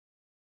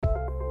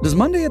Does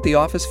Monday at the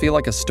office feel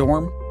like a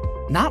storm?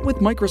 Not with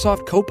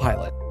Microsoft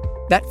Copilot.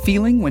 That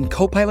feeling when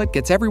Copilot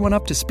gets everyone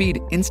up to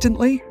speed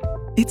instantly?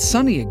 It's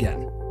sunny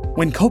again.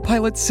 When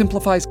Copilot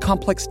simplifies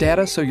complex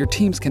data so your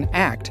teams can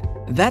act,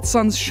 that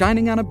sun's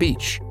shining on a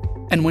beach.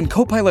 And when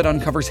Copilot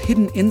uncovers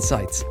hidden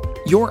insights,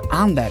 you're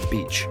on that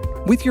beach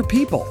with your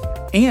people,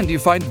 and you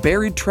find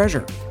buried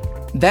treasure.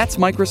 That's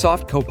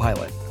Microsoft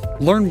Copilot.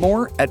 Learn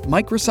more at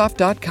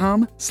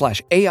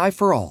Microsoft.com/AI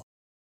for all.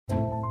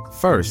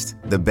 First,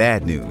 the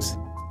bad news.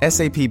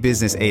 SAP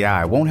Business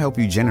AI won't help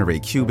you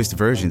generate cubist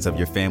versions of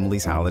your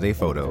family's holiday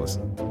photos.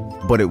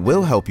 But it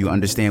will help you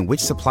understand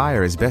which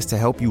supplier is best to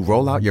help you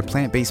roll out your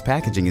plant-based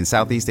packaging in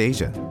Southeast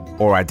Asia,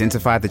 or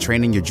identify the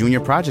training your junior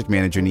project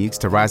manager needs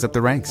to rise up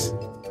the ranks,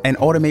 and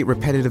automate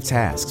repetitive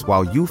tasks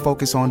while you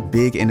focus on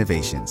big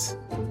innovations,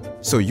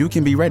 so you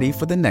can be ready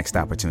for the next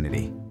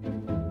opportunity.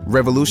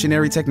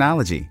 Revolutionary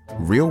technology,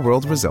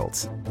 real-world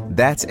results.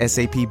 That's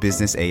SAP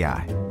Business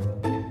AI.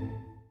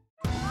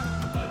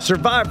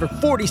 Survivor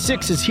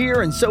 46 is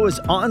here, and so is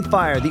On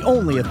Fire, the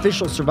only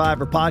official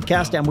Survivor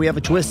podcast, and we have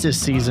a twist this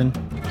season.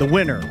 The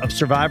winner of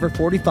Survivor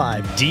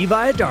 45, Dee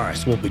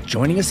Valladares, will be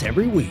joining us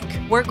every week.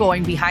 We're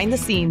going behind the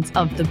scenes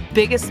of the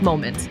biggest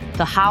moments,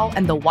 the how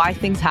and the why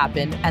things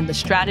happen, and the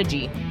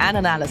strategy and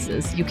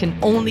analysis you can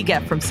only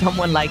get from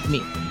someone like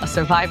me, a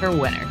Survivor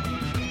winner.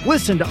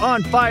 Listen to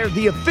On Fire,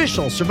 the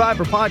official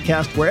Survivor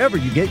podcast, wherever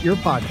you get your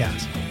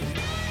podcasts.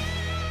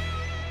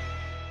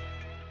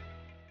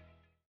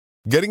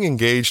 Getting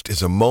engaged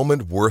is a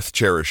moment worth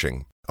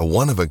cherishing. A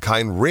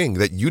one-of-a-kind ring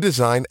that you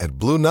design at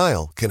Blue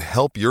Nile can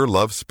help your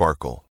love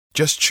sparkle.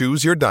 Just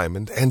choose your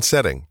diamond and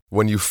setting.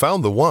 When you've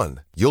found the one,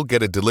 you'll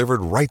get it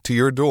delivered right to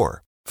your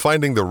door.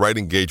 Finding the right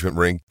engagement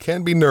ring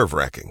can be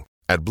nerve-wracking.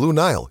 At Blue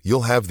Nile,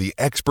 you'll have the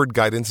expert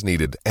guidance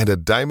needed and a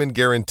diamond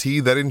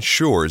guarantee that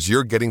ensures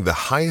you're getting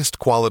the highest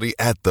quality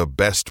at the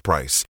best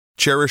price.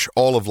 Cherish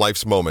all of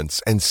life's moments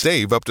and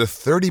save up to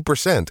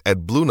 30%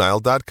 at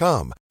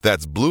BlueNile.com.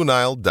 That's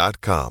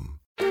BlueNile.com.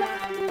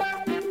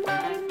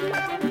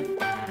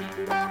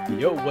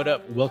 Yo, what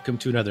up? Welcome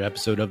to another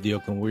episode of the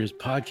Oakland Warriors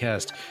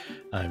podcast.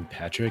 I'm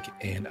Patrick,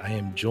 and I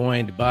am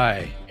joined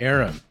by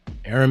Aram.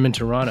 Aram in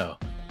Toronto.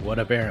 What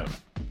up, Aram?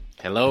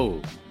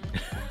 Hello.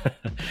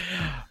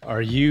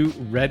 Are you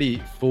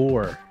ready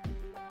for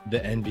the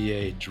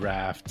NBA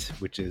draft,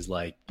 which is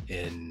like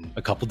in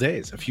a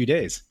few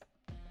days?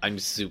 I'm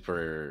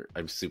super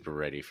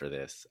ready for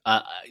this.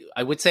 I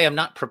would say I'm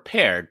not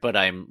prepared, but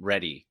I'm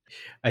ready.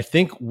 I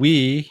think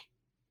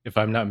if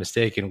I'm not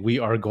mistaken, we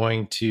are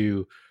going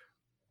to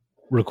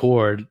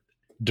record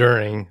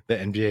during the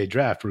NBA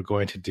draft. We're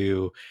going to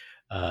do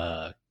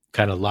kind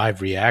of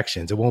live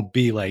reactions. It won't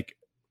be like,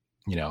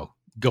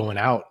 going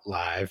out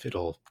live.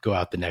 It'll go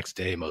out the next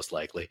day, most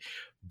likely.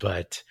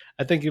 But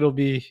I think it'll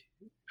be,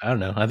 I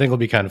think it'll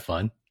be kind of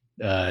fun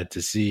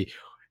to see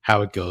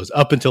how it goes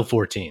up until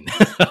 14.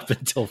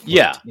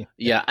 Yeah.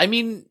 I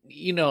mean,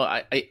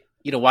 I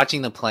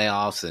watching the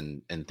playoffs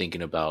and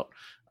thinking about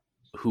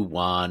who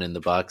won in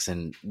the Bucks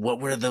and what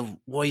were the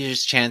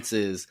Warriors'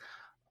 chances.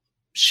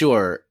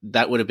 Sure,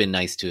 that would have been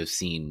nice to have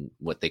seen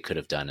what they could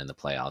have done in the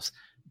playoffs.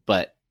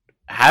 But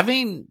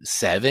having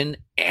 7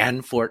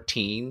 and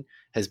 14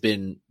 has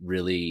been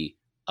really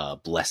a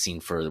blessing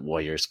for the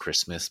Warriors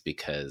Christmas,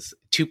 because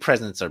 2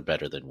 presents are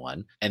better than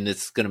 1. And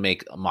it's going to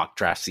make a mock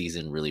draft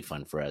season really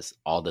fun for us.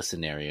 All the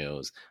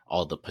scenarios,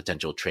 all the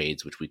potential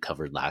trades, which we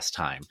covered last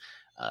time.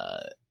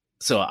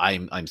 So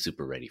I'm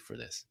super ready for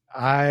this.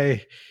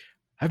 I've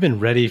been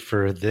ready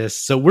for this.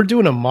 So we're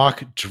doing a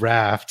mock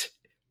draft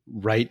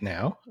right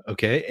now.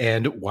 Okay.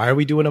 And why are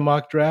we doing a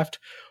mock draft?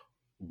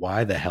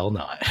 Why the hell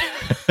not?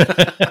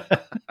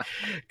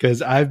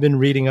 Because I've been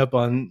reading up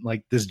on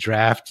like this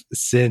draft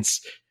since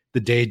the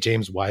day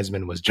James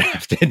Wiseman was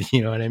drafted.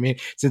 You know what I mean?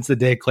 Since the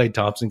day Klay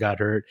Thompson got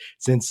hurt,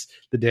 since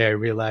the day I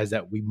realized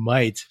that we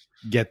might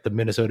get the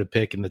Minnesota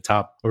pick in the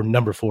top or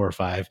number 4 or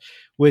 5,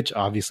 which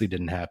obviously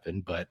didn't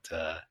happen. But,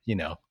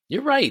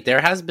 You're right.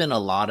 There has been a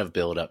lot of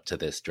build up to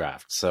this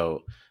draft.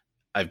 So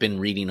I've been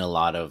reading a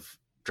lot of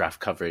draft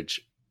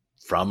coverage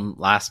from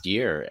last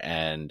year,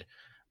 and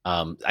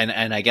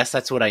I guess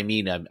that's what I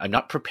mean. I'm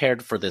not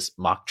prepared for this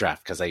mock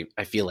draft because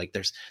I feel like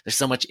there's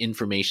so much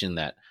information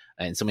that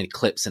and so many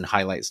clips and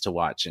highlights to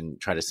watch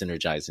and try to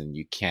synergize, and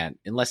you can't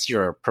unless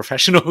you're a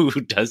professional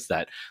who does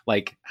that.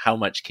 Like, how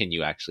much can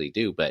you actually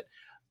do? But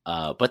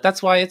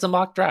that's why it's a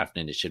mock draft,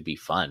 and it should be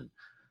fun.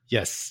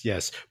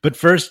 Yes. But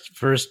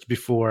first,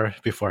 before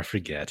I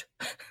forget,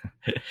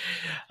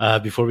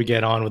 before we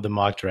get on with the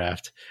mock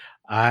draft,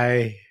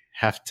 I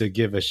have to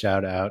give a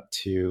shout out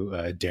to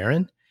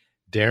Darren.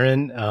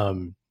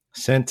 Darren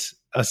sent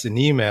us an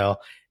email,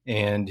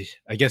 and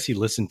I guess he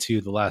listened to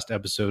the last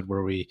episode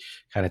where we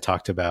kind of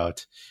talked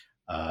about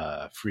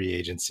free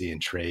agency and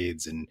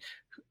trades, and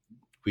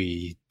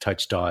we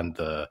touched on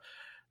the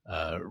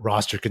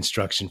roster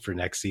construction for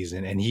next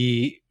season. And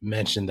he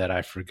mentioned that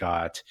I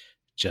forgot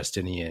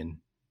Justinian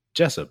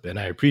Jessup, and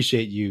I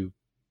appreciate you,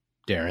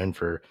 Darren,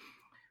 for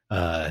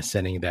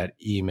sending that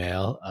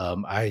email.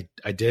 I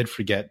did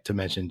forget to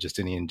mention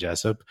Justinian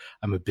Jessup.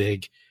 I'm a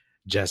big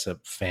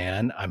Jessup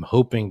fan. I'm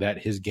hoping that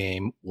his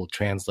game will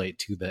translate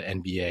to the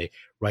NBA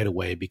right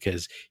away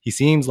because he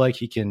seems like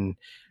he can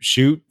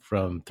shoot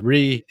from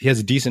three. He has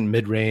a decent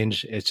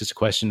mid-range. It's just a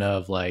question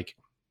of like,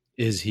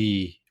 is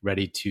he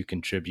ready to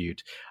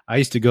contribute? I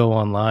used to go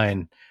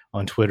online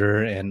on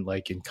Twitter and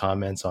like in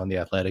comments on The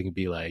Athletic and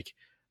be like,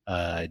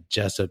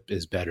 Jessup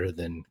is better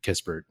than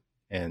Kispert,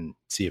 and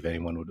see if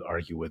anyone would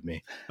argue with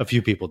me. A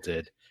few people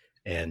did.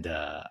 And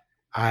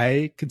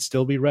I could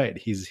still be right.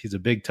 He's a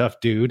big, tough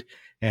dude.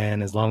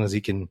 And as long as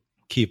he can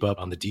keep up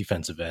on the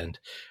defensive end,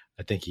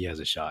 I think he has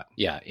a shot.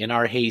 Yeah. In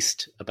our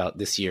haste about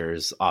this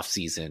year's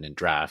offseason and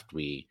draft,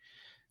 we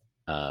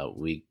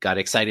got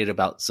excited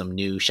about some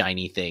new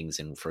shiny things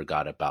and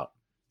forgot about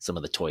some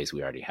of the toys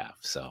we already have.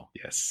 So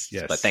yes.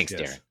 But thanks,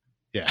 Darren.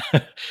 Yeah.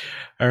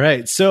 All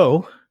right.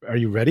 So are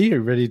you ready? Are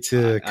you ready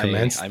to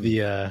commence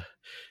the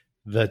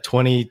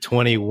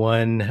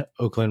 2021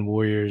 Oakland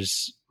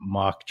Warriors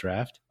mock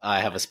draft?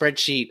 I have a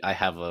spreadsheet. I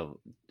have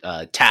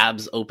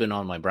tabs open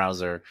on my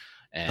browser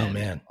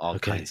and all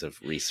kinds of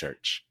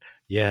research.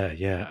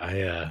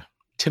 Yeah.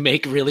 To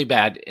make really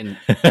bad and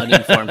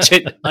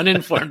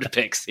uninformed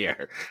picks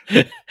here.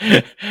 All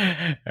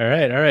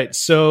right.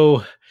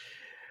 So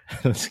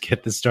let's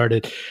get this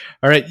started.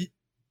 All right.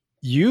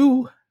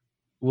 You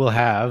will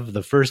have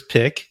the first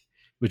pick,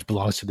 which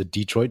belongs to the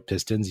Detroit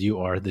Pistons. You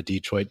are the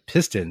Detroit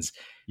Pistons.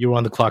 You were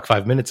on the clock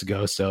 5 minutes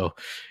ago, so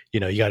you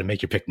got to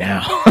make your pick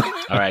now.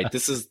 All right,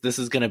 this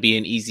is going to be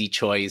an easy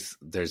choice.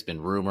 There's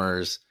been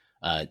rumors.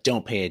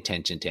 Don't pay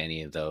attention to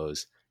any of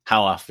those.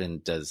 How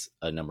often does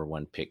a number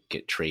one pick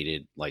get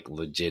traded, like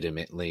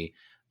legitimately?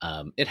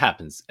 It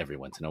happens every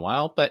once in a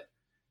while, but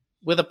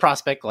with a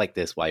prospect like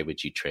this, why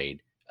would you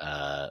trade?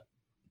 The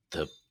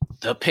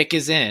pick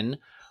is in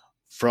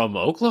from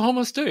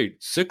Oklahoma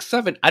State,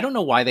 6'7". I don't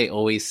know why they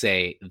always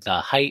say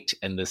the height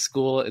and the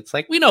school. It's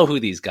like, we know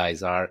who these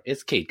guys are.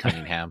 It's Cade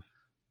Cunningham.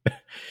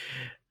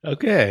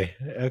 Okay.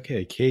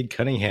 Cade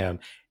Cunningham.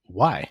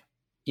 Why?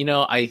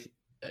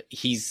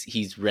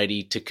 He's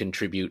ready to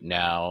contribute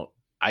now.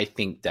 I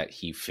think that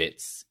he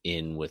fits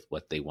in with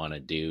what they want to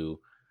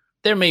do.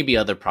 There may be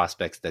other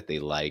prospects that they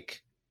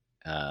like,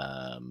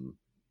 their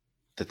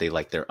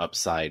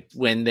upside.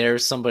 When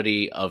there's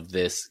somebody of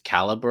this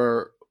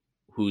caliber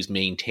who's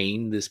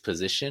maintained this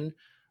position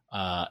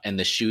and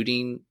the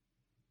shooting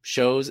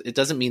shows, it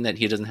doesn't mean that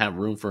he doesn't have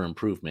room for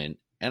improvement.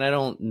 And I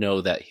don't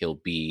know that he'll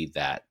be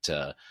that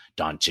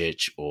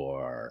Doncic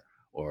or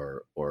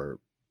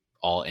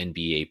all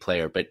NBA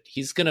player, but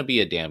he's going to be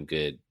a damn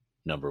good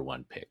number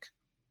one pick.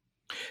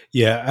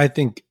 Yeah, I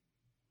think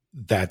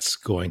that's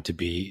going to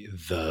be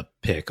the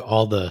pick.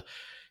 All the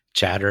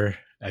chatter,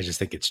 I just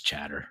think it's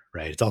chatter,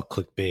 right? It's all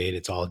clickbait.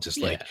 It's all just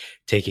like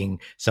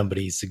taking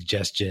somebody's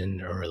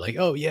suggestion or like,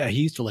 oh yeah,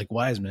 he used to like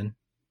Wiseman.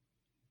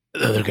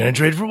 They're going to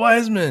trade for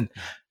Wiseman.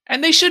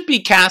 And they should be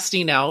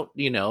casting out,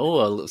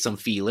 some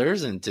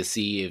feelers and to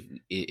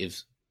see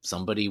if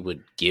somebody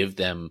would give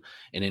them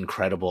an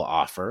incredible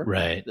offer.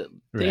 Right.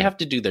 They have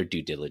to do their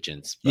due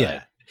diligence.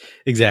 Yeah,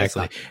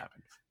 exactly.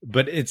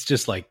 But it's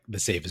just like the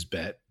safest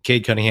bet.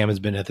 Cade Cunningham has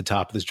been at the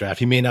top of this draft.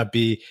 He may not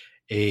be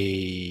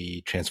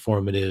a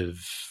transformative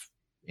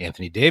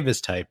Anthony Davis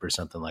type or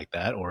something like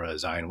that, or a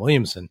Zion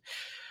Williamson.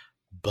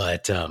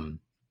 But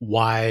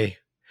why,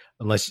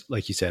 unless,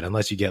 like you said,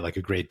 unless you get like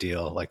a great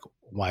deal, like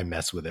why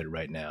mess with it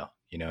right now?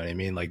 You know what I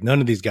mean? Like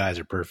none of these guys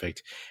are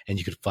perfect, and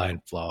you could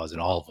find flaws in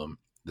all of them.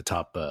 The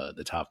top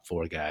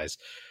four guys.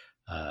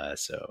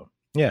 So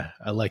yeah,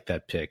 I like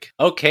that pick.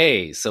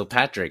 Okay, so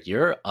Patrick,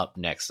 you're up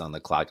next on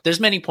the clock. There's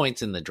many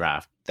points in the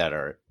draft that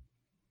are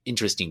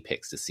interesting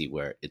picks to see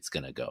where it's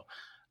going to go.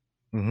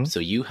 Mm-hmm.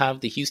 So you have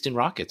the Houston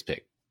Rockets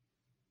pick.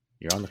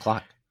 You're on the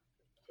clock.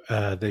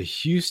 The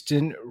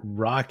Houston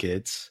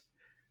Rockets.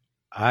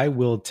 I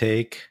will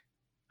take.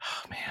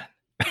 Oh man,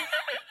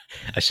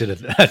 I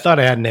thought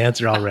I had an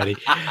answer already.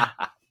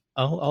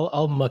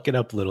 I'll muck it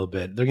up a little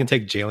bit. They're going to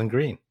take Jalen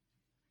Green.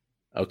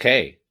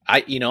 Okay,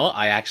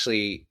 I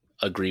actually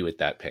agree with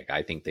that pick.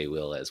 I think they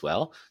will as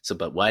well. So,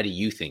 but why do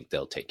you think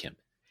they'll take him?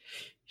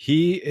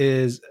 He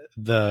is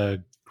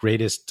the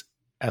greatest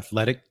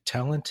athletic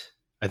talent,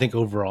 I think,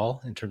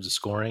 overall in terms of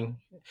scoring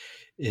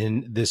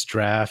in this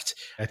draft.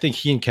 I think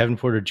he and Kevin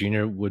Porter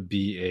Jr. would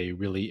be a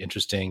really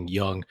interesting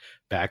young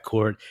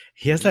backcourt.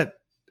 Jalen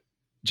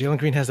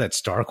Green has that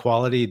star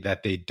quality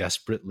that they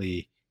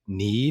desperately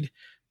need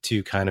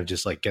to kind of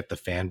just like get the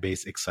fan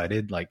base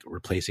excited, like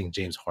replacing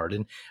James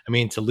Harden. I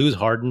mean, to lose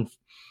Harden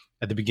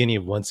at the beginning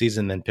of one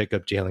season, then pick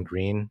up Jalen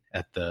Green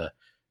at the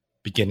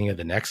beginning of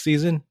the next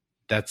season,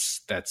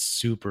 that's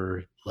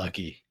super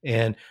lucky.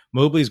 And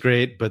Mobley's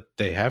great, but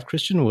they have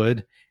Christian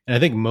Wood. And I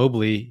think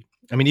Mobley,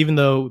 I mean, even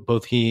though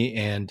both he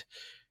and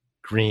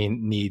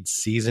Green need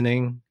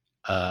seasoning,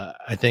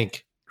 I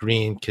think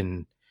Green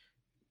can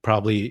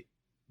probably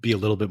be a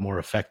little bit more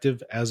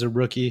effective as a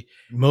rookie.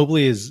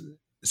 Mobley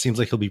seems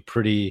like he'll be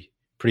pretty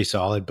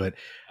solid, but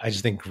I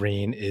just think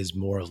Green is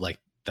more of like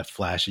the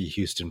flashy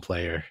Houston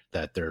player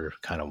that they're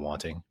kind of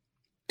wanting.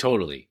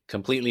 Totally.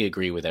 Completely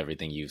agree with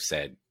everything you've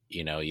said.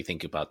 You know, you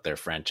think about their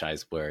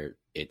franchise where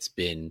it's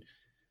been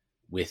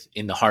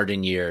in the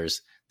Harden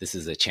years, this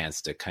is a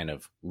chance to kind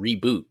of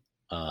reboot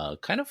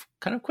kind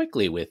of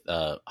quickly with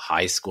a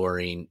high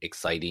scoring,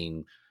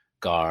 exciting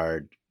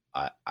guard.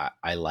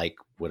 I like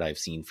what I've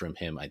seen from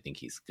him. I think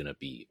he's going to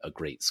be a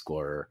great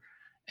scorer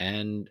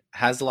and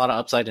has a lot of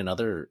upside in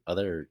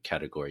other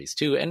categories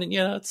too. And you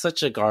know, it's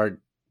such a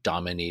guard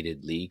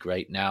dominated league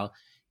right now.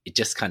 It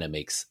just kind of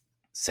makes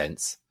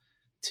sense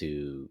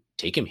to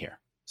take him here.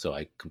 So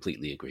I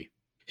completely agree.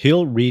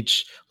 He'll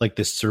reach like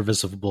the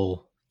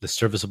serviceable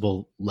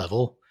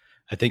level,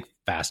 I think,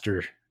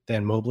 faster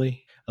than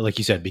Mobley. Like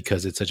you said,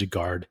 because it's such a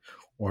guard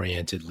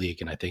oriented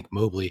league. And I think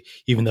Mobley,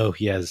 even though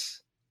he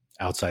has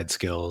outside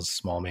skills,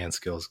 small man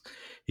skills,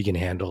 he can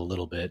handle a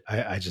little bit.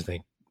 I just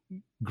think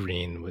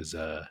Green was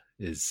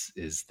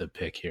is the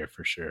pick here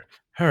for sure.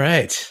 All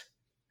right.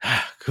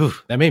 Whew,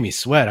 that made me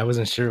sweat. I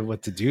wasn't sure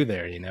what to do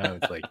there. You know,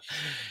 it's like,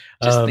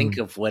 just think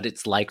of what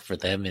it's like for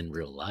them in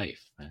real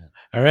life, man.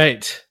 All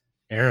right,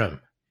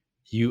 Aram,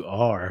 you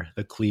are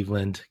the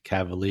Cleveland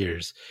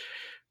Cavaliers.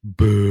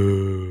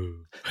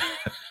 Boo.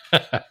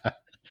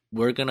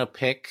 We're going to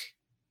pick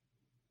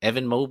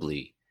Evan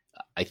Mobley.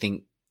 I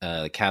think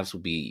the Cavs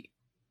will be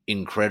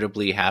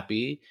incredibly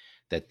happy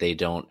that they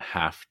don't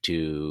have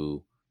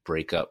to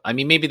break up. I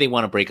mean, maybe they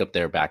want to break up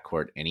their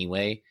backcourt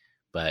anyway,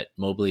 but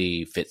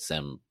Mobley fits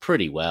them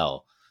pretty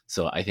well.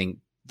 So I think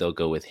they'll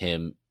go with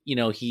him. You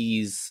know,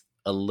 he's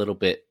a little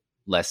bit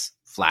less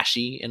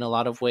flashy in a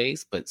lot of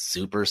ways, but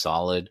super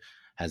solid,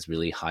 has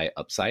really high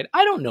upside.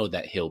 I don't know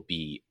that he'll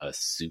be a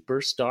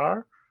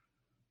superstar,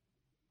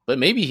 but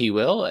maybe he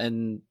will,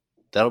 and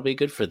that'll be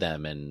good for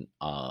them. And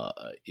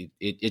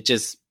it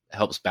just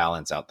helps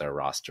balance out their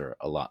roster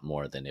a lot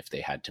more than if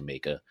they had to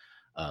make a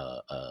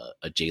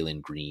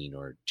Jalen Green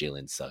or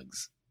Jalen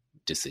Suggs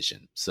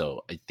decision.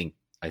 So I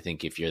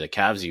think if you're the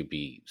Cavs, you'd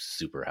be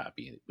super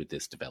happy with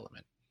this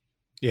development.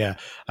 Yeah,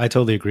 I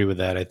totally agree with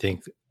that. I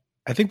think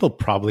they'll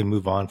probably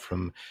move on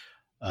from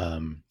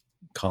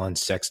Colin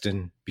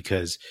Sexton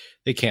because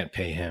they can't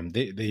pay him.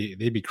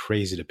 They'd be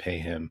crazy to pay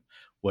him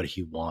what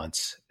he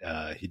wants.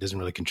 He doesn't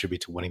really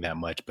contribute to winning that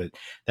much. But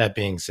that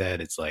being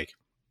said, it's like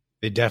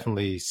they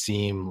definitely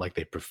seem like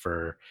they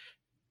prefer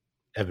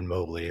Evan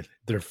Mobley.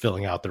 They're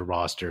filling out their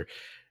roster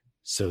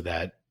so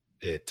that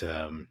it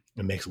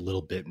makes a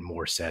little bit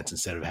more sense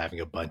instead of having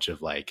a bunch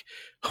of like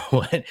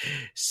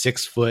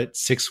 6 foot,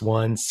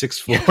 6'1",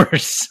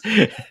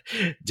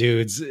 6'4"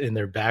 dudes in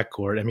their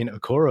backcourt. I mean,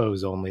 Okoro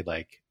is only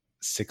like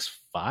 6'5",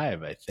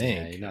 I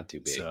think. Yeah, not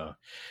too big. So,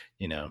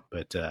 you know,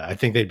 but I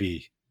think I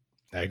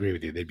agree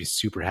with you. They'd be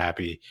super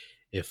happy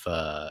if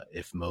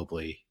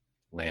Mobley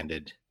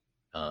landed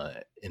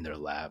in their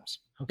labs.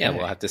 Okay. Yeah,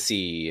 we'll have to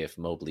see if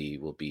Mobley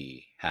will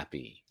be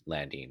happy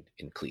landing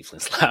in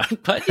Cleveland's lab.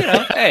 But you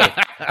know,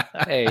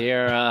 hey,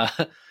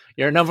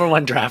 you're a number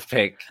one draft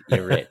pick.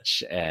 You're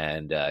rich,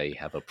 and you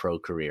have a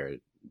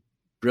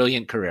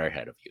brilliant career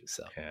ahead of you.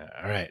 So, yeah,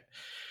 all right,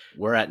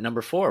 we're at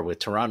number 4 with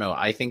Toronto.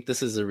 I think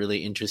this is a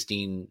really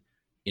interesting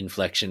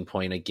inflection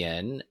point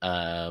again.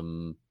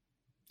 And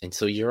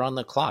so you're on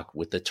the clock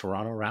with the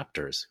Toronto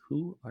Raptors.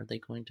 Who are they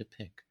going to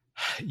pick?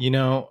 You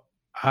know,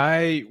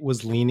 I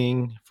was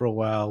leaning for a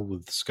while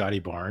with Scotty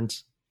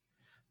Barnes,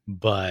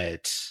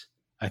 but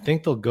I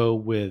think they'll go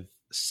with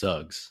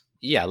Suggs.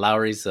 Yeah,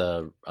 Lowry's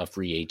a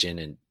free agent,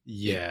 and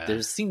yeah,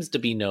 there seems to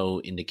be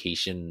no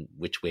indication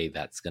which way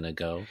that's going to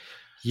go.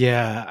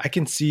 Yeah, I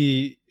can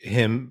see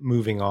him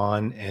moving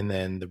on, and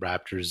then the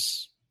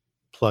Raptors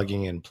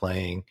plugging and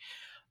playing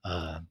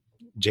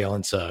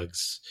Jalen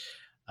Suggs,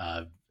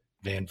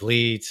 Van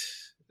Vliet,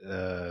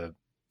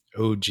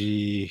 OG,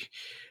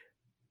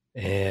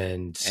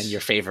 and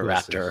your favorite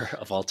Raptor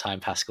of all time,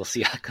 Pascal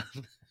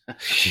Siakam.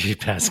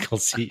 Pascal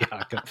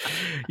Siakam,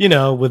 you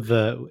know,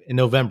 in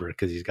November,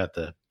 because he's got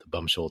the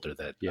bum shoulder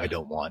that I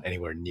don't want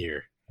anywhere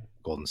near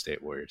Golden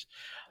State Warriors.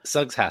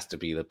 Suggs has to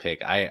be the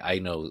pick. I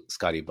know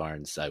Scotty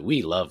Barnes.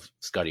 We love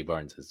Scotty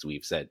Barnes, as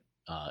we've said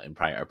in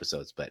prior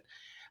episodes, but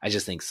I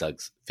just think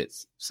Suggs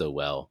fits so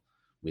well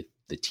with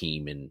the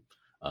team and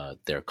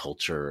their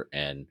culture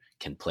and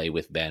can play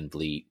with Van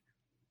Vliet.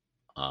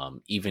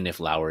 Even if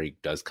Lowry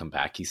does come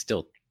back, he's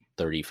still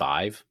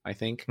 35, I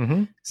think.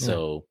 Mm-hmm.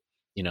 So,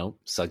 you know,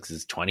 Suggs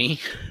is 20.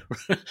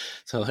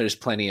 So there's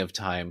plenty of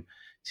time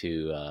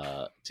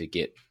to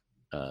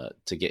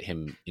get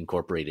him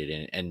incorporated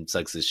in. And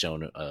Suggs has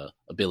shown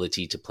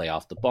ability to play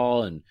off the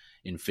ball and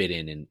fit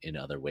in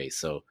other ways.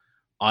 So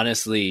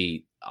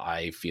honestly,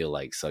 I feel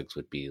like Suggs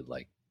would be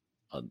like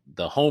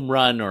the home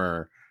run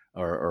or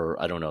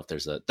I don't know if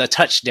there's the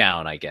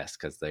touchdown, I guess,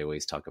 because they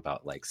always talk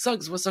about like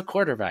Suggs was a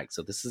quarterback.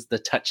 So this is the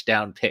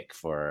touchdown pick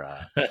for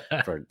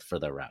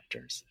the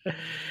Raptors.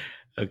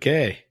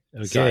 Okay.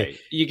 Sorry.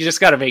 You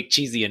just got to make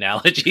cheesy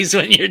analogies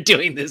when you're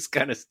doing this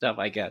kind of stuff,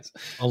 I guess.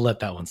 I'll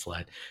let that one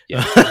slide.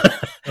 Yeah.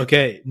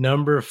 Okay.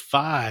 Number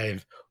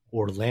 5,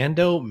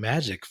 Orlando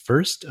Magic.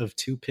 First of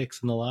 2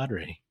 picks in the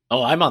lottery.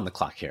 Oh, I'm on the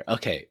clock here.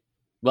 Okay.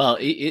 Well,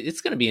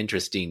 it's going to be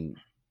interesting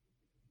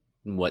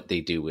what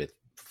they do with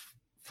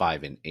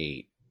 5 and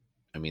 8.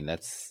 I mean,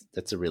 that's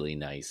a really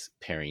nice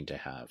pairing to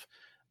have.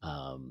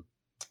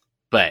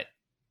 But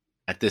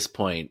at this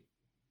point,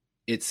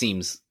 it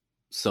seems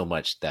so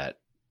much that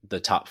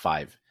the top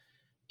 5,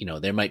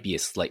 there might be a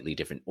slightly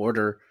different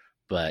order,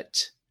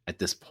 but at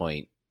this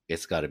point,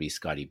 it's got to be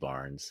Scotty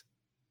Barnes.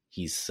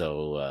 He's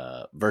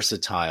so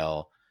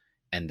versatile,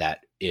 and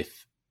that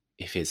if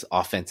his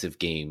offensive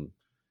game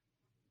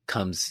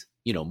comes,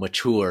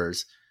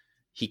 matures,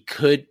 he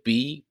could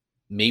be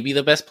maybe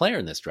the best player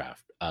in this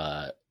draft.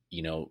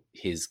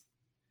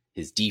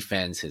 His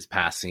defense, his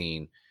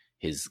passing,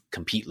 his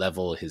compete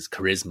level, his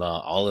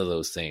charisma, all of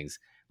those things.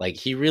 Like,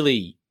 he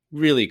really,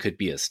 really could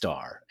be a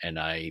star. And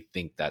I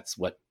think that's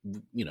what,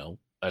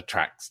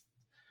 attracts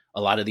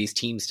a lot of these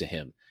teams to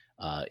him,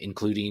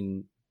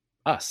 including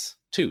us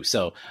too.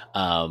 So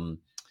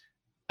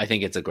I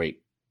think it's a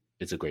great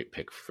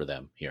pick for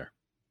them here.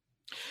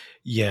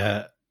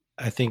 Yeah,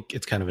 I think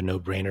it's kind of a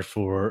no-brainer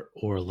for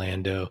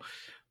Orlando.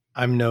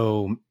 I'm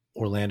no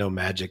Orlando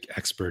Magic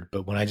expert,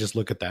 but when I just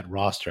look at that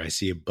roster, I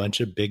see a bunch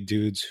of big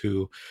dudes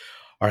who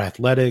are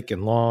athletic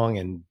and long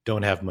and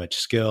don't have much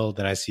skill.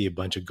 Then I see a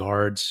bunch of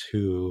guards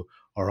who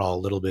are all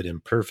a little bit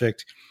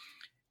imperfect.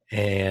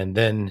 And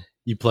then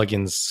you plug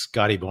in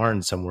Scotty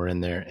Barnes somewhere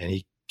in there, and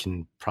he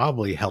can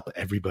probably help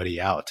everybody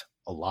out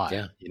a lot.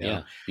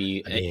 Yeah,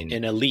 be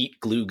an elite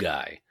glue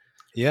guy.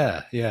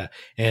 Yeah.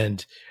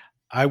 And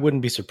I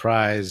wouldn't be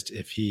surprised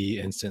if he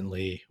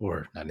instantly,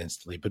 or not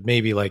instantly, but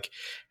maybe like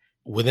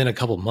within a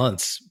couple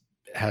months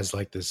has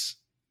like this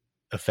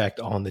effect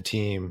on the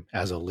team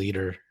as a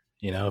leader.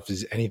 If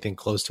there's anything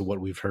close to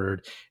what we've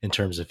heard in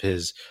terms of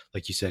his,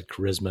 like you said,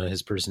 charisma,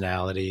 his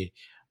personality,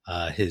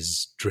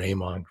 his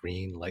Draymond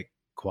Green like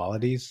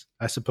qualities,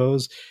 I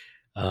suppose.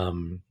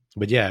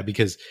 But yeah,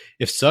 because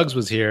if Suggs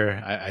was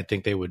here, I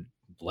think they would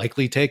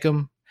likely take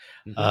him.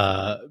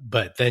 Mm-hmm.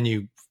 But then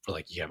you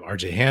have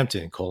RJ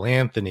Hampton, Cole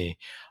Anthony,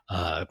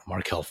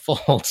 Markelle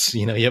Fultz,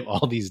 you have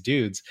all these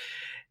dudes.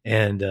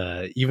 And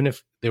even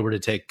if they were to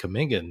take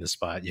Kuminga in this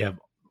spot, you have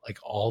like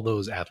all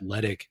those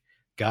athletic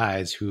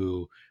guys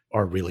who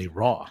are really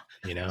raw,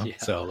 you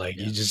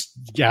just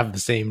have the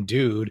same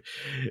dude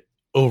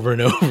over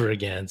and over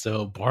again.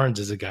 So Barnes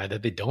is a guy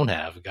that they don't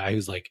have, a guy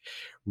who's like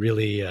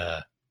really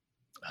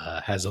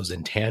has those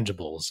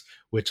intangibles,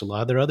 which a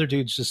lot of their other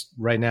dudes just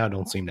right now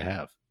don't seem to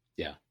have.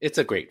 Yeah, it's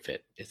a great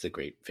fit.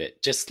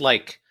 Just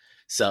like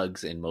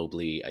Suggs and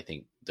Mobley, I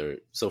think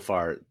so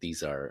far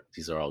these are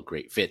all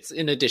great fits,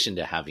 in addition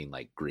to having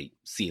like great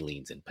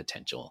ceilings and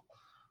potential.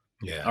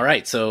 Yeah. All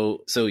right.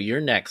 So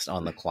you're next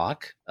on the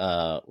clock.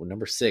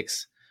 Number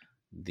 6,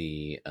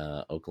 the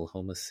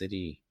Oklahoma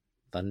City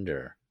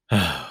Thunder. Oh,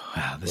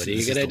 wow, what are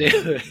you going to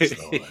do?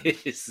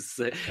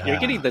 You're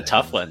getting the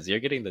tough ones.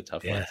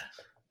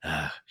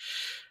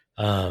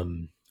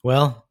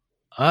 Well,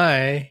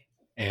 I,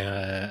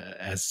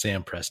 as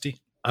Sam Presti,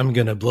 I'm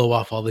going to blow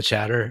off all the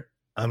chatter.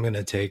 I'm going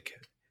to take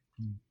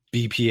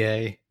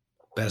BPA,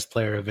 best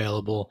player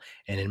available.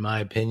 And in my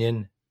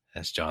opinion,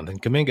 that's Jonathan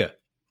Kuminga.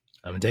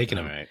 I'm taking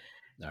him.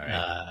 All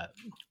right.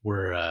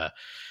 We're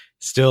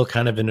still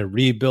kind of in a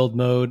rebuild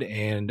mode,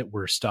 and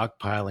we're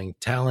stockpiling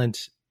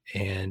talent.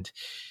 And,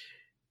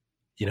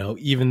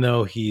 even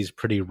though he's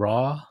pretty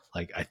raw,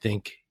 like I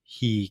think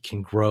he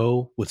can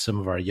grow with some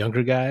of our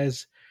younger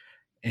guys,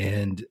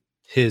 and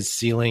his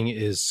ceiling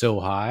is so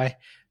high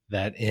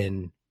that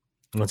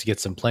once he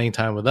gets some playing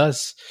time with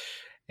us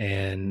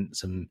and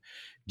some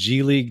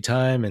G League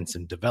time and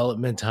some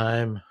development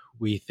time,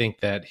 we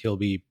think that he'll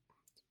be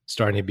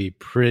starting to be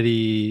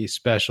pretty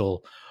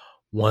special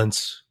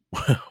once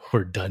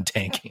we're done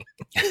tanking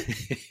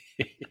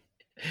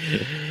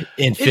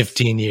in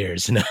 15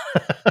 years.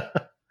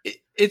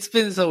 It's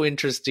been so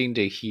interesting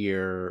to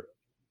hear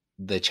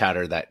the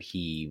chatter that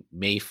he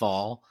may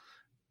fall,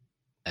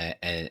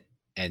 and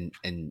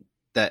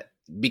that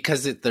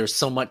because there's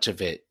so much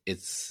of it,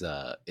 it's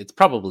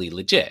probably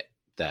legit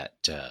that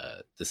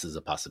this is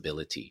a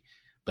possibility.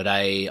 But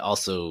I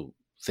also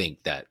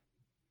think that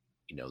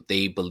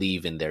they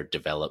believe in their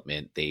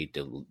development. They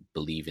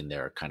believe in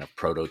their kind of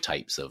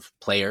prototypes of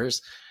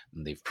players,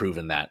 and they've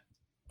proven that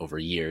over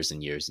years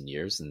and years and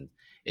years. And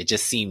it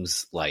just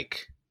seems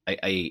like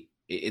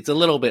it's a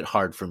little bit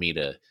hard for me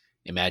to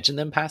imagine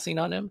them passing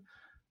on him.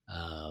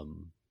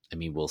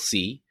 We'll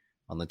see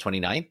on the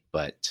 29th,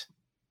 but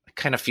I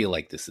kind of feel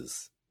like this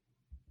is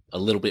a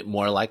little bit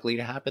more likely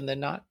to happen than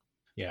not.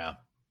 Yeah.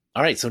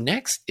 All right. So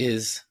next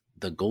is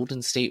the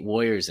Golden State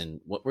Warriors. And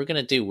what we're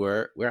going to do,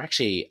 we're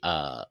actually,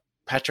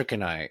 Patrick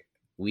and I,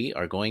 we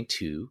are going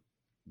to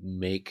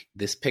make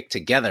this pick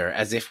together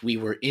as if we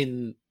were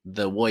in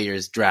the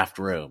Warriors draft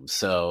room.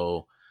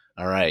 So,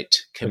 all right.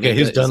 Okay,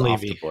 who's done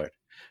Levy?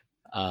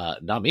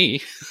 Not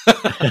me.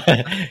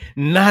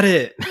 Not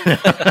it.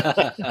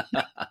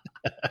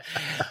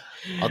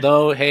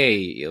 Although,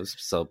 hey, it was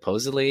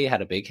supposedly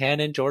had a big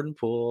hand in Jordan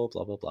Poole,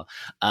 blah, blah, blah.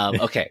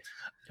 Okay.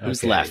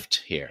 Who's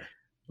left here?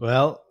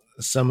 Well,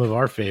 some of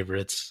our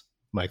favorites,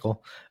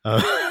 Michael.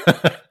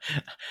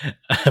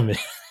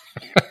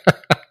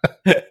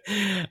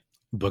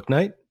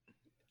 Bouknight.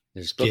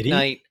 There's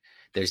Bouknight.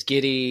 there's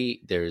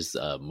Giddey, there's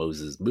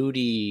Moses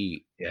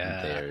Moody,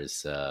 Yeah.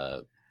 there's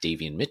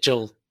Davian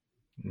Mitchell.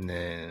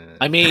 Nah.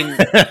 I mean,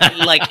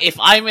 like if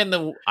I'm in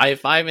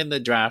the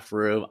draft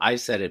room, I've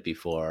said it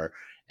before.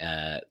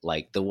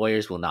 Like the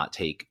Warriors will not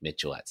take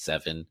Mitchell at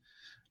 7.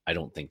 I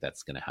don't think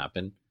that's going to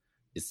happen.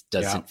 It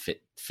doesn't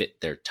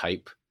fit their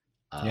type.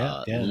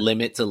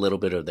 Limits a little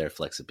bit of their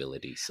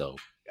flexibility. So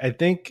I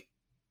think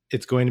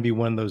it's going to be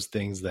one of those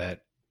things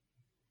that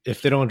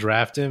if they don't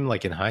draft him,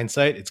 like in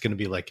hindsight, it's going to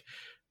be like,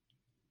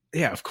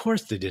 yeah, of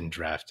course they didn't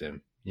draft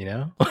him. You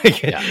know,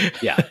 like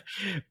yeah.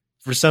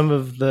 For some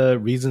of the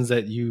reasons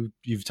that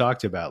you've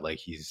talked about, like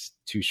he's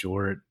too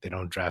short. They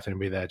don't draft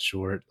anybody that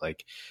short.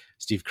 Like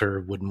Steve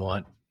Kerr wouldn't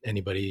want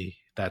anybody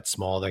that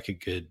small that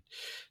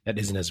that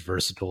isn't as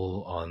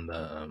versatile on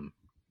the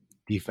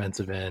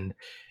defensive end.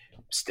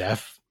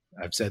 Steph,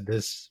 I've said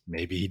this,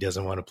 maybe he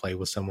doesn't want to play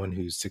with someone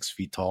who's 6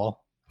 feet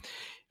tall.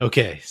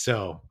 Okay,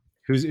 so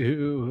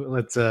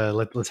let's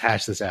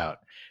hash this out.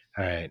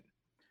 All right.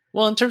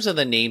 Well, in terms of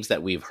the names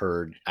that we've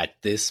heard at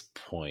this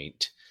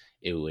point,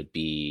 it would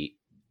be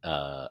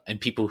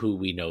and people who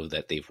we know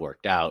that they've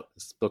worked out,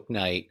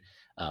 Bouknight,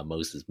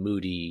 Moses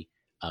Moody.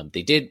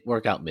 They did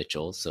work out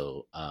Mitchell,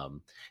 so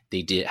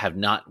they have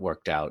not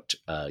worked out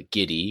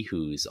Giddey,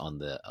 who's on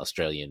the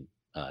Australian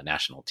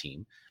national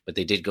team, but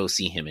they did go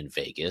see him in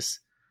Vegas,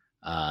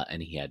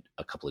 and he had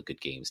a couple of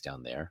good games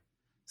down there.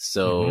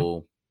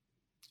 So,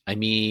 I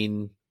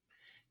mean,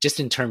 just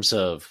in terms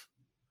of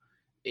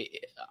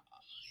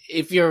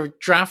if your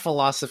draft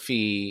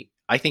philosophy,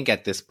 I think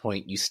at this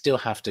point you still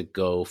have to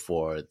go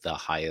for the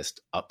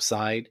highest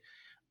upside.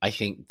 I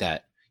think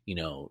that,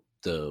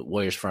 the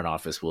Warriors front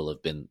office will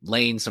have been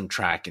laying some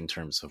track in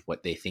terms of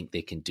what they think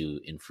they can do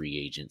in free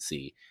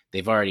agency.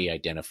 They've already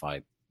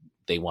identified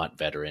they want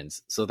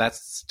veterans. So that's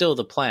still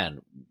the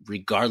plan,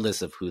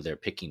 regardless of who they're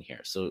picking here.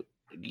 So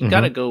you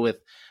got to go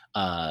with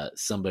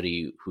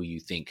somebody who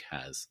you think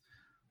has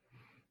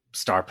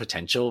star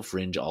potential,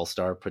 fringe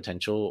all-star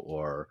potential,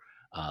 or,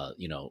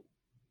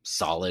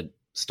 solid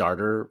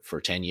starter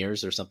for 10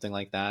 years or something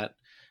like that.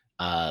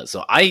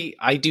 So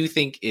I do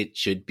think it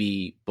should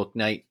be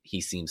Bouknight.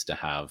 He seems to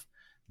have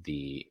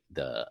the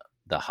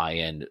high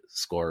end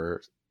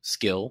scorer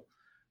skill,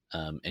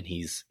 and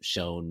he's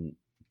shown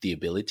the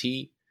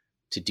ability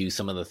to do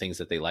some of the things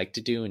that they like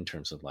to do in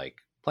terms of like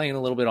playing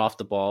a little bit off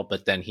the ball,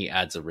 but then he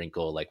adds a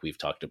wrinkle like we've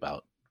talked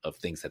about of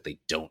things that they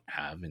don't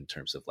have in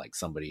terms of like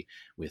somebody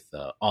with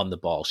on the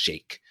ball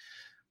shake.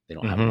 They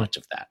don't have much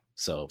of that.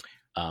 So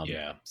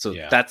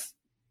that's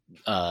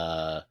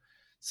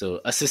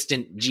so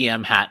assistant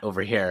GM hat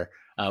over here.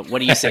 What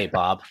do you say,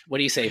 Bob?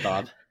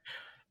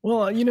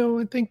 Well, I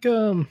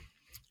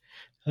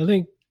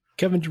think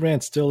Kevin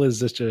Durant still is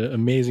such an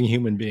amazing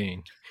human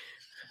being.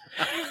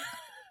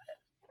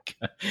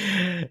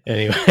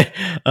 Anyway,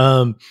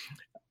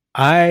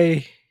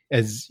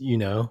 as you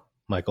know,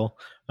 Michael,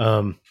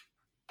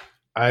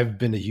 I've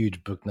been a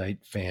huge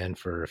Bouknight fan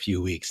for a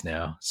few weeks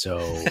now, so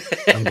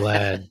I'm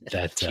glad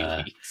that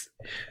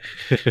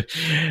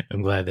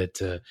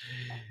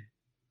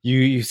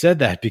you said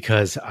that,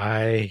 because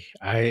I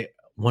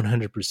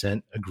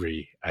 100%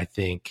 agree. I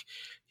think,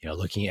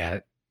 looking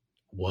at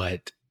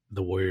what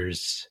the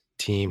Warriors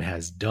team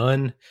has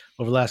done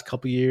over the last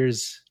couple of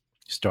years,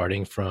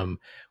 starting from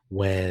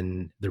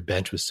when their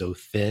bench was so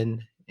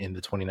thin in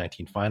the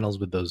 2019 finals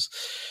with those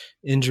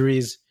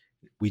injuries,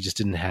 we just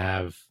didn't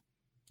have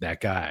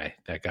that guy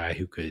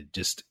who could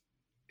just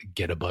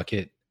get a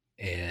bucket.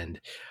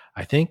 And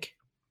I think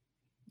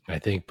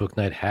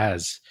Bouknight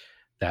has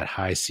that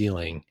high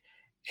ceiling,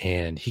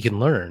 and he can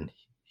learn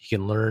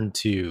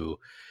to,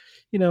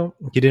 he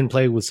didn't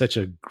play with such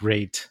a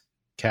great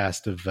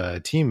cast of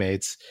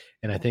teammates.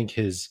 And I think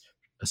his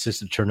assist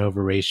to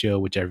turnover ratio,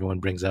 which everyone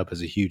brings up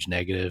as a huge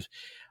negative,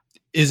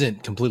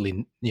 isn't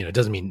completely, it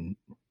doesn't mean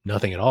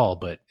nothing at all,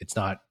 but it's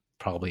not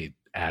probably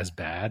as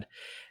bad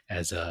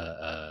as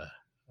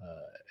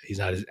he's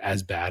not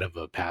as bad of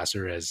a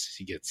passer as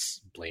he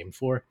gets blamed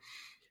for.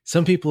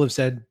 Some people have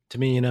said to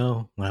me,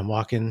 when I'm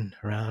walking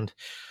around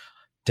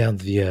down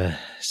the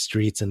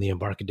streets in the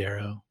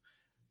Embarcadero,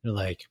 they're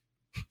like,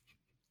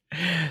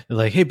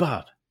 "Hey,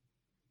 Bob,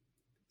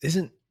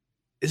 isn't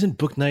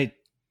Bouknight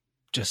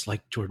just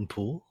like Jordan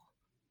Poole?"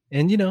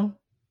 And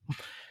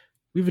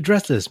we've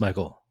addressed this,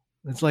 Michael.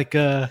 It's like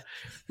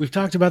we've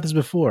talked about this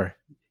before.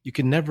 You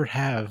can never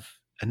have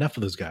enough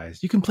of those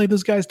guys. You can play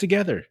those guys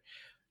together.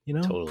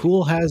 Totally.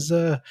 Poole has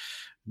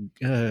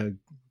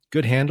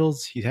good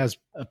handles. He has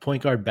a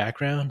point guard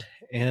background,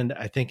 and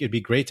I think it'd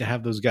be great to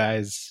have those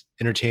guys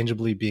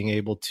interchangeably being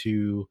able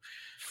to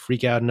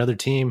freak out another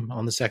team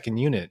on the second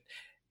unit.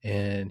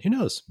 And who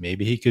knows,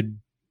 maybe he could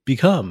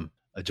become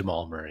a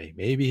Jamal Murray.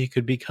 Maybe he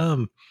could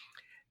become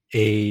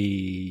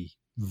a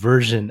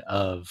version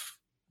of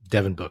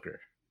Devin Booker.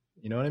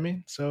 You know what I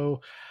mean?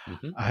 So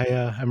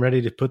I'm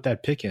ready to put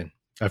that pick in.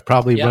 I've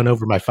probably run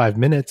over my 5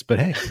 minutes, but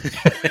hey,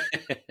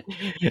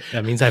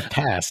 that means I've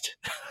passed.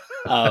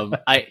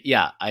 I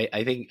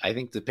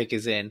think the pick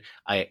is in.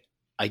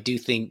 I do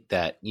think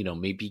that,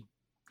 maybe,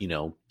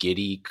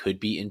 Giddey could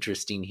be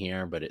interesting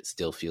here, but it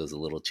still feels a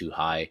little too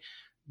high.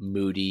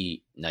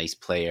 Moody, nice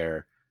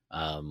player.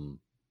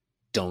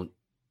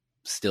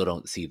 Still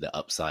don't see the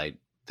upside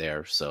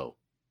there. So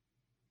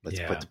let's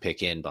put the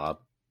pick in, Bob.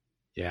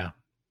 Yeah.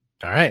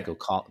 All right. Go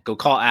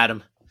call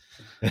Adam.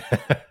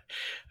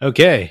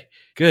 Okay,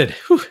 good.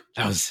 Whew,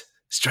 that was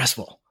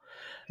stressful.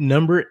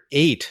 Number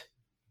 8,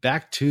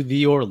 back to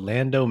the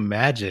Orlando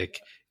Magic.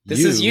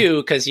 This is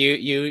you because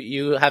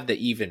you have the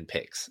even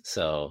picks.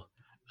 So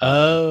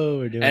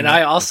we're doing and that.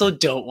 I also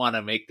don't want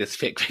to make this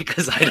pick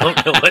because I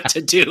don't know what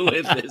to do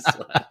with this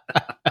one.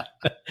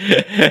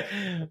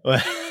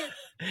 Well,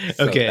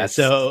 okay,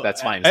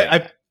 that's fine.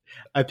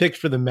 I picked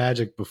for the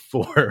Magic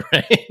before,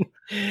 right?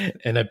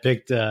 And I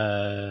picked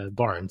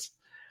Barnes.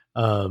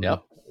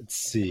 Yep. Let's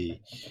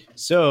see.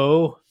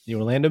 So the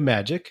Orlando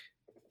Magic.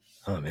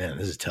 Oh man,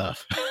 this is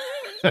tough.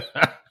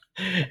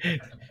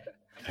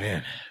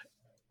 Man.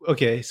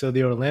 Okay, so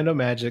the Orlando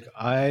Magic,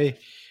 I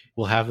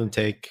will have them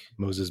take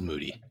Moses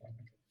Moody.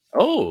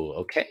 Oh,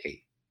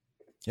 okay.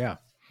 Yeah.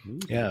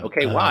 Yeah.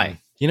 Okay,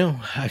 why?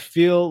 I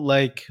feel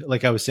like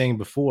I was saying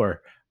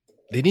before,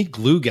 they need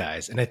glue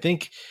guys. And I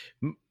think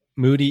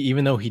Moody,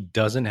 even though he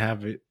doesn't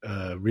have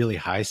a really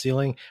high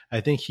ceiling,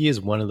 I think he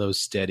is one of those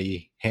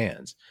steady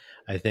hands.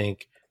 I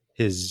think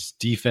his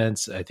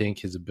defense, I think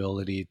his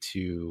ability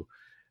to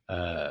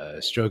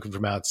stroke him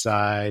from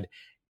outside,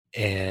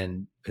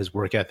 and his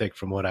work ethic,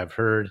 from what I've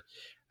heard,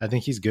 I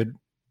think he's good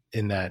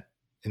in that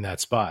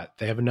spot.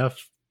 They have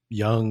enough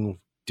young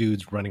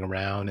dudes running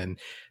around, and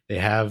they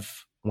have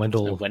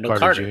Wendell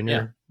Carter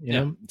Jr.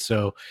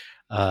 So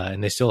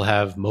and they still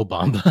have Mo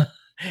Bamba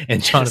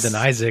and Jonathan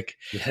Isaac.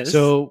 Yes.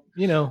 So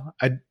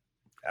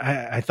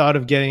I thought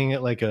of getting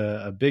like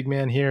a big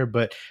man here,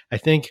 but I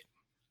think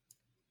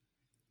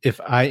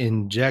if I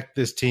inject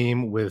this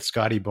team with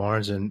Scotty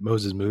Barnes and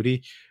Moses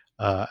Moody,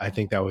 I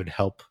think that would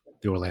help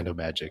the Orlando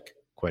Magic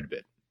quite a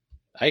bit.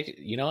 I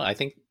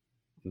think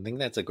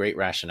that's a great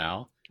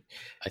rationale.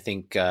 I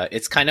think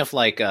it's kind of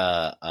like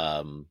a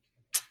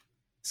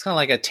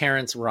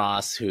Terrence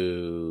Ross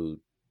who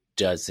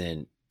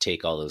doesn't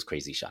take all those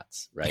crazy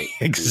shots, right?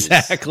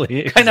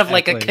 Exactly. Kind of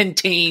like a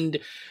contained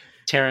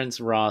Terrence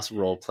Ross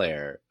role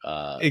player,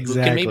 who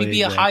can maybe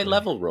be a high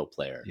level role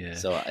player. Yeah.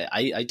 So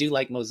I do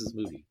like Moses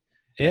Moody.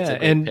 Yeah,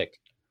 and pick.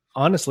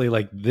 Honestly,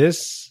 like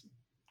this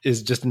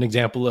is just an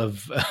example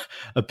of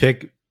a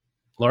pick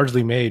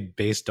largely made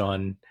based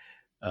on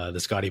the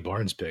Scotty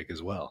Barnes pick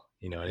as well.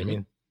 You know what I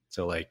mean?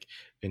 So like,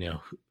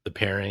 the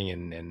pairing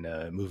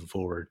and moving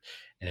forward,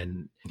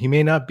 and he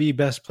may not be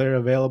best player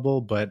available,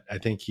 but I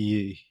think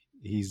he's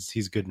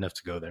good enough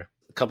to go there.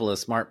 A couple of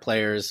smart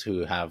players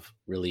who have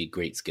really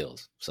great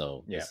skills.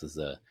 So I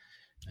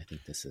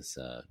think this is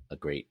a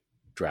great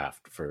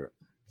draft for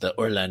the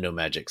Orlando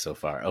Magic so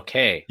far.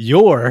 Okay.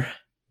 Your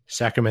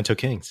Sacramento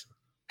Kings.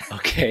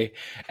 Okay.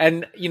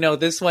 And,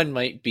 this one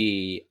might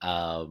be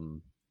a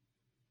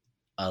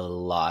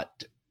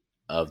lot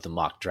of the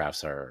mock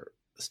drafts are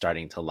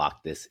starting to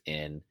lock this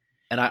in.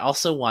 And I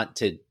also want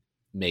to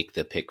make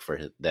the pick for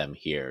them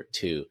here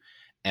too.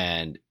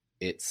 And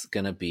it's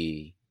going to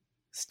be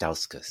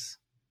Stauskas.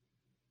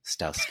 It's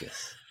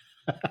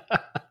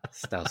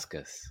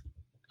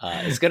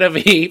going to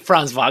be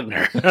Franz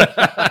Wagner.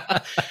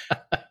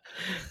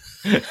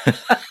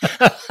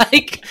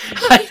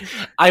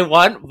 I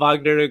want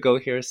Wagner to go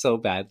here so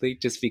badly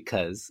just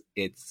because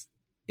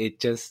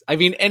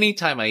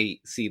anytime I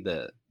see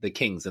the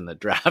Kings in the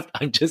draft,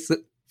 I'm just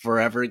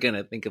forever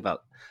gonna think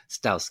about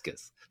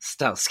Stauskas.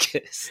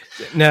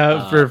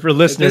 Now, for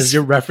listeners,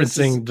 you're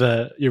referencing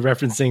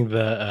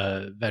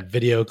that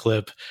video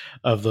clip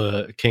of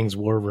the Kings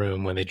War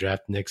Room when they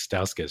draft Nick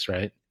Stauskas,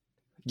 right?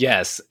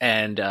 Yes,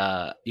 and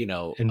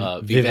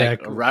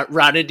Vivek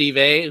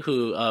Ranadive,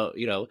 who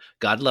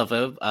God love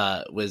him,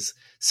 was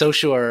so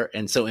sure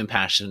and so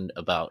impassioned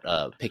about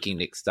picking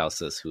Nick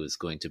Stauskas, who is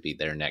going to be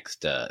their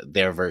next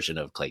their version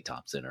of Klay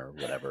Thompson or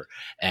whatever,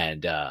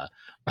 and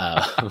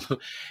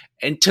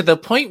and to the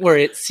point where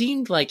it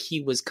seemed like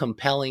he was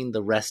compelling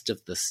the rest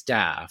of the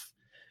staff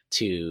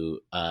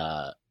to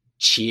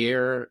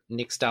cheer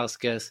Nick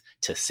Stauskas,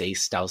 to say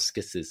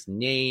Stauskas'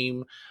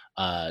 name,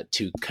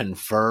 to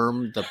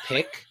confirm the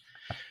pick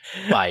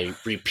by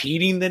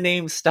repeating the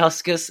name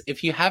Stauskas.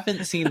 If you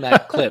haven't seen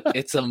that clip,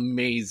 it's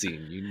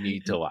amazing. You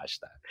need to watch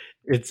that.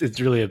 It's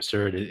really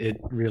absurd. It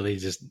really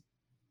just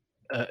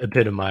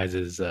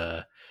epitomizes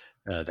that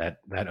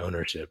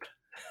ownership.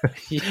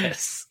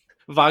 Yes.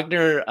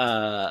 Wagner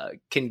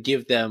can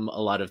give them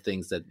a lot of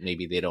things that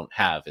maybe they don't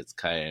have. It's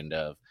kind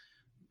of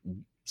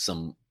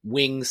some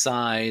wing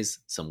size,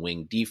 some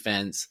wing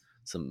defense,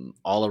 some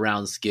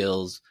all-around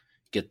skills,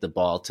 get the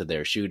ball to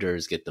their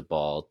shooters, get the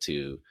ball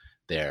to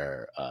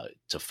their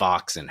to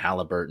Fox and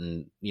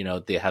Halliburton.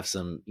 They have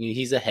some.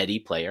 He's a heady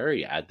player.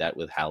 You add that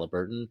with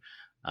Halliburton.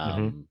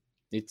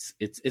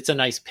 It's a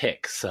nice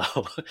pick.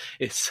 So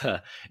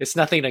it's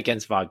nothing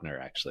against Wagner,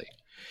 actually.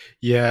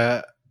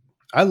 Yeah,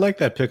 I like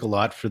that pick a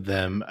lot for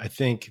them. I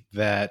think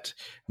that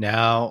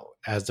now,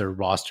 as their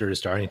roster is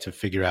starting to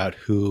figure out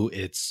who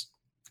its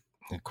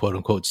quote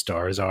unquote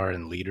stars are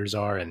and leaders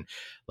are, and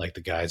like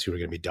the guys who are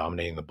going to be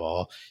dominating the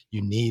ball.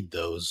 You need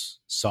those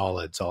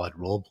solid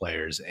role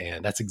players,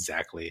 and that's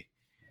exactly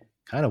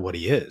kind of what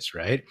he is,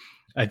 right?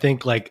 I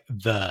think like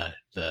the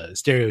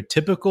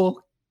stereotypical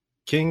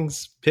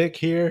Kings pick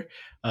here,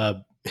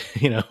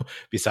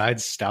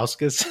 besides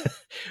Stauskas,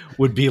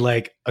 would be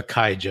like a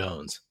Kai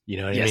Jones. You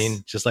know what I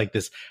mean? Just like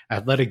this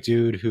athletic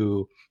dude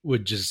who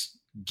would just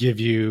give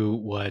you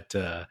what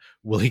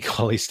Willie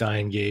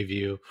Cauley-Stein gave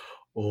you,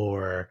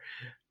 or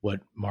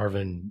what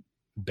Marvin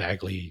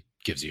Bagley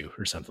gives you,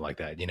 or something like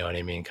that. You know what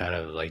I mean? Kind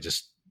of like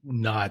just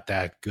not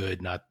that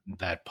good, not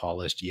that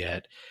polished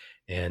yet.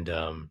 And,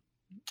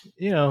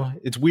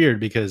 it's weird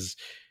because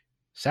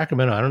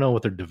Sacramento, I don't know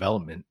what their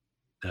development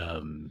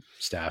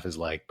staff is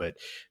like, but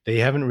they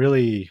haven't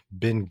really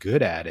been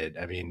good at it.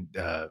 I mean,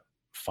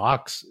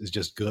 Fox is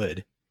just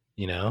good,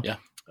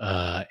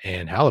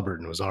 and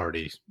Halliburton was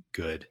already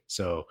good.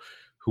 So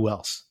who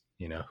else,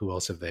 who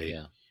else have they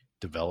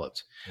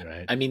developed?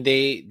 Right. I mean,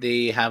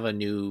 they have a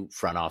new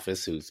front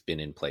office who's been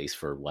in place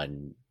for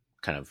one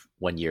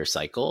year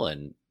cycle.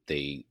 And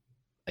I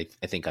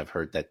think I've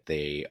heard that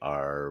they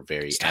are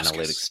very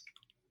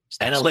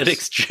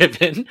analytics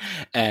driven,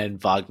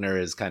 and Wagner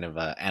is kind of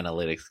an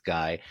analytics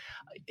guy.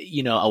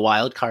 A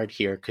wild card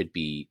here could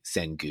be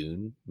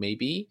Sengun.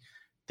 Maybe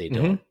they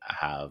don't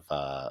have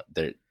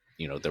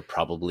they're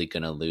probably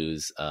going to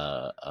lose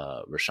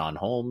Rashawn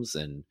Holmes,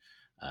 and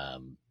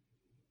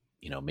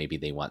maybe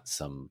they want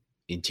some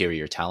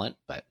interior talent,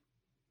 but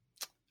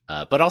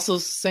also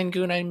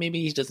Sengun,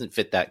 maybe he doesn't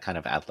fit that kind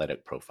of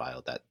athletic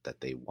profile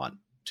that they want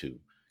to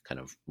kind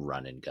of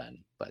run and gun.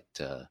 But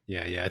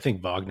I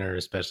think Wagner,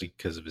 especially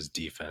because of his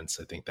defense,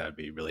 I think that would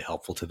be really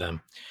helpful to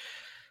them.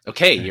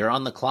 Okay, you're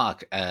on the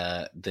clock.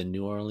 The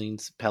New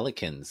Orleans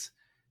Pelicans.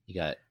 You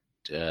got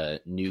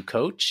new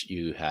coach.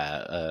 You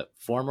have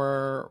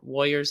former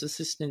Warriors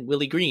assistant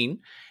Willie Green,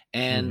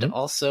 and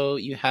also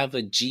you have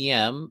a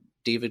GM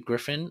David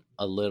Griffin,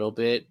 a little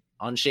bit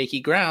on shaky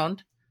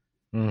ground.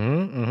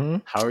 How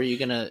are you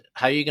gonna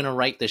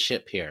right the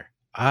ship here?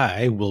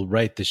 I will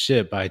right the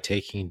ship by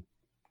taking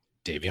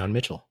Davion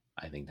Mitchell.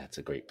 I think that's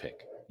a great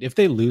pick. If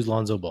they lose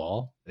Lonzo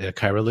Ball,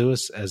 Kyra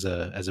Lewis as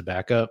a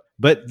backup,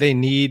 but they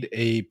need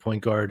a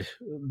point guard.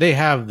 They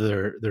have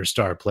their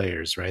star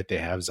players, right? They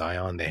have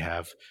Zion, they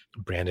have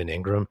Brandon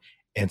Ingram,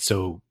 and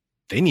so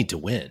they need to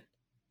win.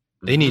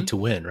 They need to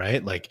win,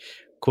 right? Like,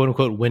 quote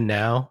unquote, win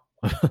now,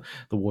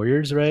 the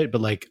Warriors, right?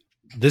 But like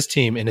this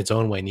team in its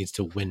own way needs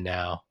to win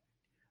now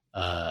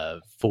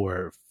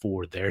for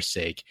their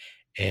sake.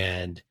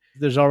 And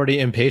there's already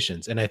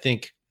impatience. And I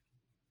think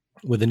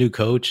with a new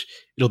coach,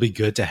 it'll be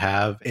good to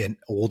have an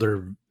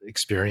older,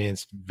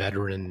 experienced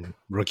veteran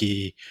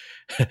rookie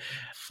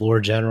floor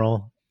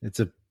general. It's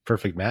a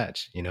perfect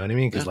match. You know what I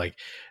mean? Because like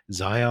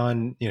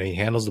Zion, he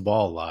handles the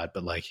ball a lot,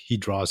 but like he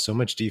draws so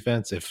much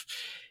defense. If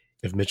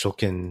Mitchell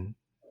can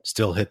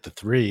still hit the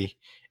three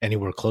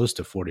anywhere close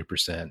to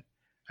 40%,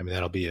 I mean,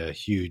 that'll be a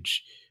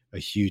huge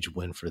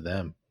win for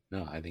them.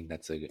 No, I think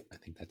that's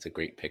a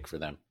great pick for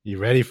them. You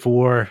ready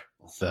for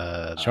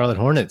the Charlotte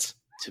Hornets?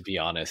 To be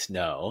honest,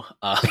 no.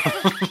 But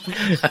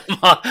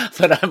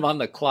I'm on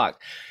the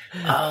clock.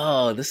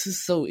 Oh, this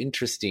is so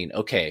interesting.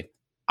 Okay,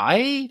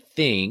 I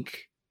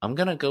think I'm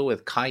going to go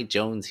with Kai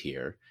Jones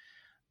here.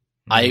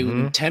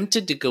 I'm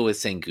tempted to go with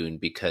Sengun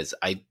because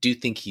I do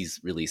think he's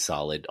really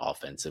solid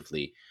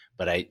offensively.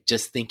 But I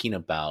just thinking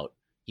about,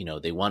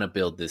 they want to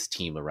build this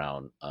team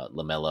around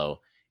LaMelo,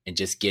 and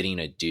just getting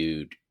a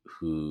dude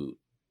who,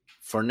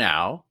 for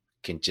now,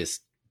 can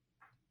just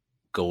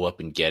go up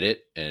and get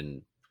it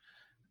and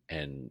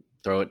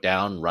throw it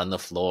down, run the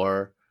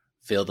floor,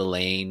 fill the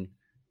lane.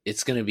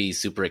 It's going to be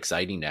super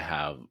exciting to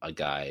have a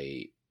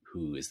guy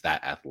who is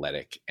that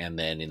athletic. And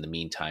then in the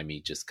meantime,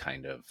 you just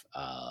kind of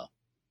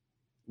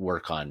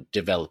work on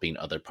developing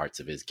other parts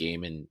of his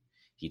game. And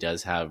he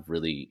does have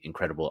really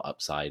incredible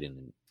upside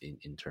in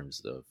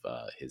terms of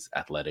his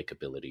athletic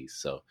abilities.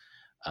 So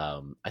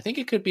I think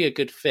it could be a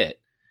good fit.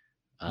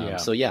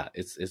 So yeah,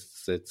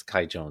 it's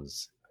Kai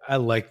Jones. I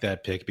like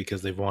that pick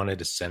because they've wanted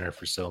a center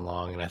for so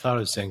long, and I thought it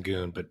was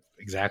Sengun, but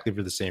exactly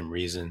for the same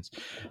reasons.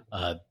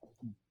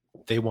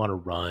 They want to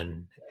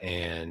run,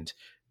 and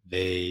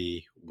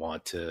they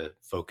want to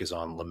focus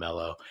on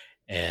LaMelo,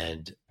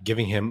 and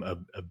giving him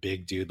a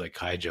big dude like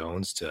Kai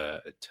Jones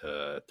to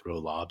throw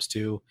lobs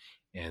to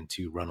and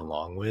to run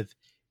along with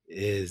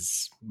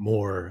is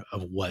more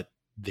of what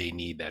they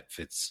need that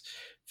fits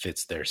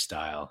their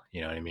style.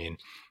 You know what I mean?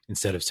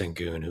 Instead of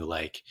Sengun, who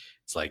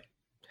it's like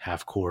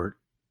half court,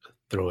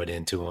 throw it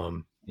into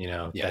him,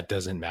 that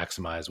doesn't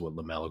maximize what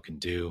LaMelo can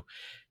do.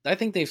 I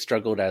think they've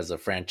struggled as a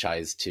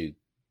franchise to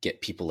get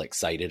people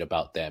excited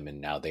about them.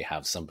 And now they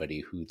have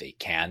somebody who they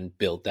can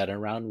build that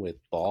around with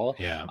Ball,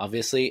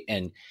 obviously.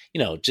 And,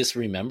 just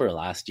remember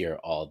last year,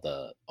 all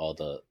the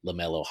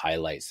LaMelo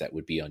highlights that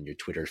would be on your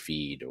Twitter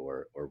feed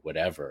or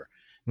whatever.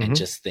 And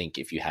just think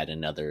if you had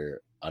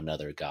another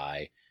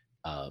guy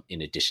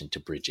in addition to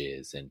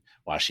Bridges and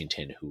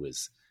Washington, who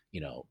was,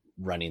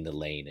 running the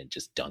lane and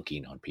just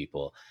dunking on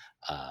people.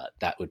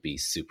 That would be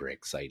super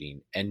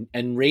exciting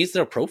and raise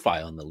their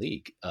profile in the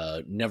league.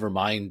 Never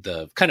mind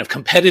the kind of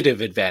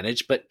competitive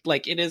advantage, but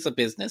like it is a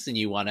business and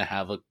you want to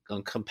have a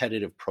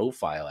competitive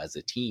profile as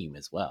a team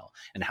as well.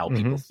 And how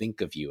people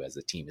think of you as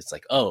a team. It's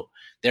like, oh,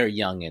 they're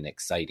young and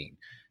exciting.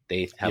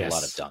 They have a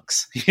lot of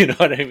dunks. You know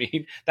what I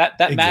mean? That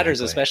exactly.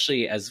 matters,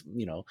 especially as,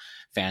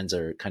 fans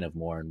are kind of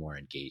more and more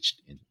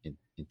engaged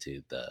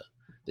into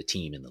the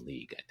team in the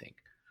league, I think.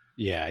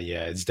 Yeah.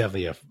 It's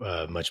definitely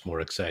a much more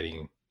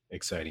exciting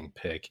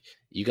pick.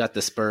 You got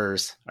the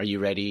Spurs. Are you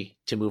ready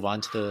to move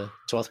on to the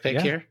 12th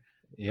pick here?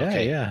 Yeah,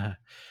 okay. Yeah.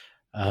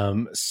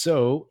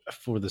 So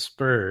for the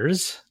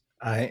Spurs,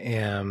 I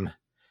am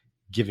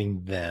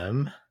giving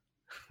them.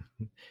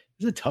 This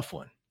is a tough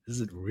one. This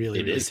is a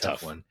really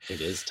tough one. It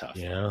is tough.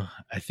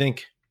 I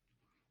think.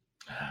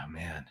 Oh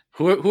man,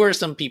 who are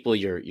some people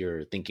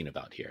you're thinking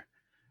about here?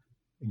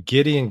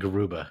 Giddey and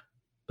Garuba.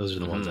 Those are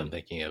the ones I'm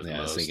thinking of. Yeah,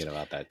 I was thinking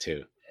about that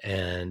too.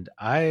 And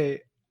I'm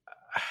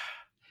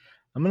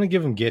going to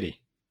give him Giddey.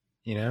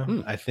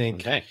 I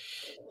think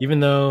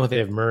even though they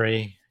have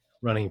Murray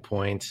running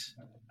point,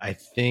 I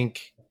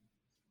think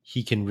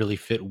he can really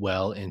fit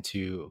well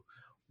into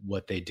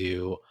what they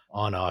do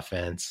on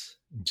offense,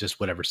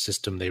 just whatever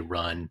system they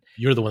run.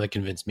 You're the one that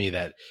convinced me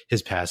that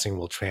his passing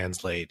will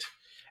translate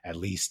at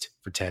least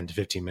for 10 to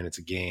 15 minutes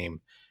a game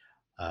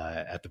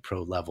at the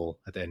pro level,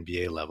 at the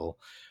NBA level.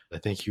 I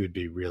think he would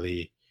be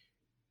really,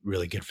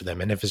 really good for them.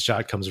 And if his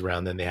shot comes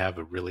around, then they have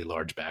a really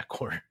large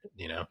backcourt,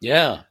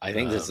 Yeah, I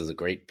think this is a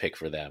great pick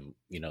for them.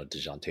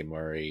 DeJounte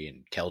Murray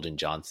and Keldon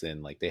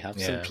Johnson, like they have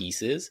some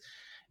pieces,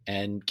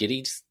 and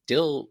Giddey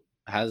still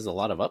has a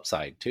lot of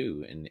upside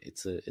too. And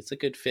it's a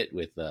good fit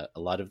with a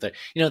lot of the,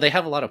 they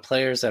have a lot of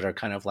players that are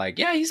kind of like,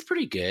 yeah, he's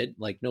pretty good.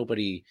 Like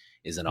nobody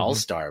is an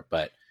all-star,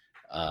 but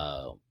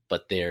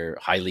they're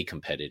highly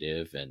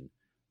competitive. And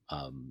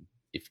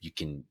if you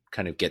can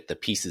kind of get the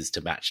pieces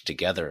to match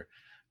together,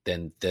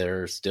 then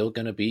they're still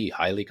going to be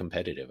highly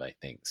competitive, I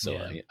think.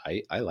 So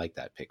I like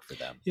that pick for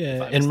them.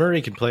 Yeah, and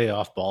Murray can play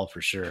off ball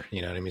for sure.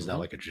 You know what I mean? He's not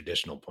like a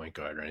traditional point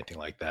guard or anything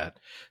like that.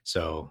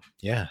 So,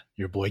 yeah,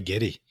 your boy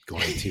Giddey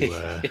going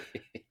to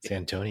San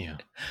Antonio.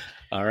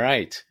 All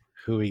right.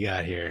 Who we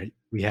got here?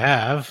 We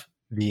have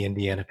the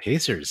Indiana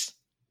Pacers.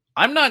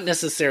 I'm not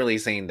necessarily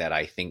saying that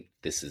I think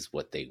this is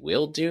what they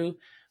will do,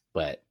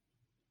 but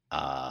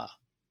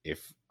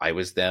if I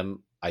was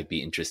them, I'd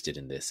be interested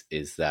in this,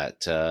 is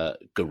that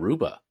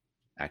Garuba,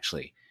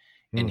 actually.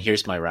 And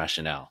here's my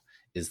rationale,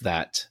 is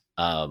that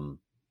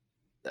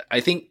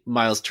I think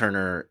Miles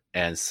Turner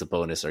and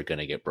Sabonis are going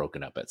to get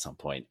broken up at some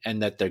point,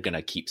 and that they're going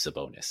to keep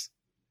Sabonis,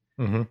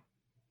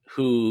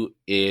 who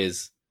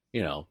is,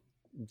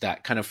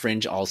 that kind of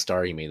fringe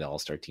all-star. He made the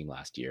all-star team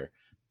last year.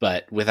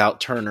 But without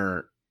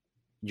Turner,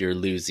 you're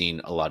losing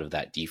a lot of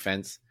that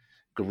defense.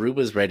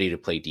 Garuba's ready to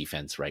play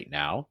defense right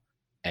now,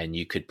 and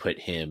you could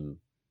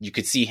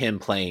see him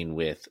playing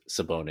with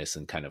Sabonis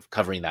and kind of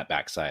covering that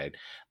backside.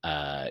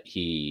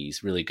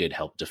 He's really good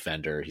help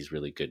defender. He's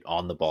really good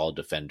on the ball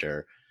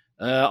defender.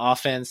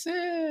 Offense,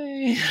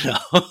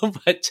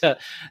 but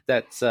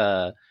that's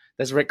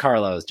Rick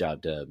Carlisle's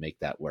job to make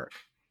that work.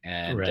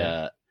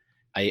 And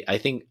I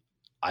think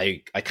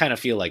I kind of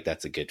feel like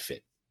that's a good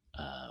fit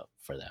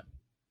for them.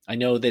 I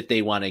know that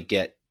they want to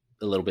get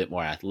a little bit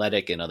more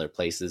athletic in other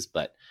places,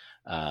 but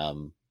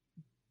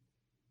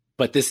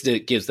this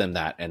gives them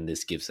that, and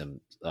this gives them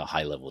a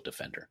high-level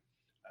defender.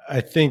 I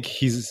think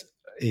he's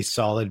a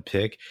solid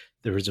pick.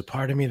 There was a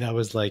part of me that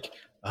was like,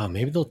 oh,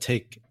 maybe they'll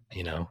take,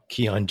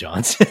 Keon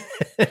Johnson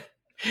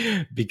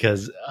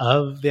because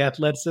of the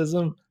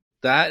athleticism.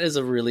 That is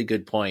a really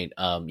good point.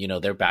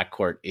 Their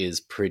backcourt is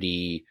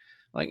pretty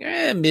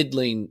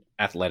middling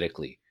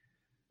athletically.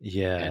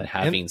 Yeah. And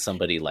having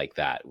somebody like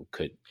that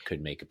could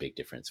make a big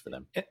difference for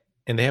them.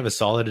 And they have a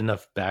solid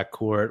enough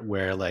backcourt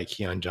where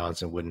Keon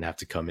Johnson wouldn't have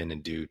to come in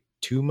and do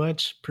too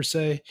much per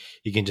se.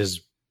 He can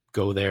just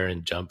go there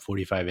and jump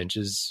 45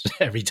 inches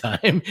every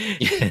time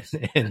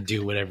and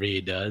do whatever he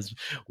does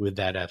with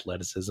that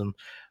athleticism.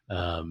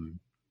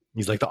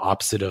 He's like the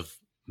opposite of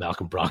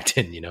Malcolm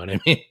Brogdon, you know what I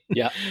mean?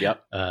 Yeah.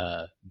 Yep.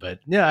 But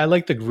yeah, I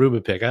like the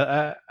Garuba pick.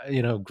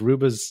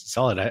 Garuba's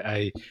solid.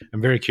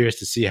 I'm very curious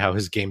to see how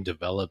his game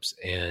develops,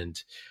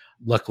 and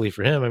luckily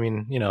for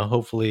him,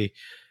 hopefully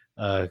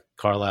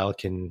Carlisle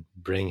can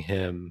bring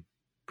him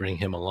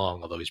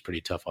along, although he's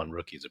pretty tough on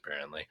rookies,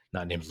 apparently.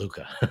 Not named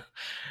Luka.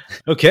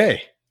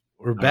 Okay.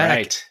 We're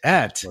back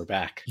We're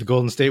back. The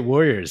Golden State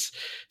Warriors.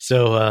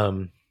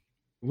 So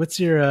what's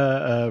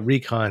your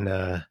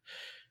recon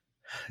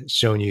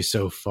shown you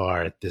so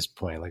far at this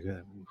point?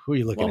 Who are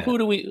you looking at? Who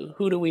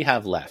do we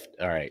have left?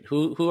 All right.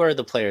 Who are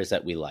the players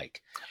that we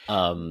like?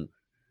 There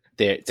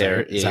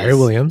is Ziaire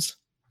Williams.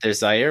 There's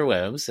Ziaire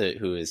Williams,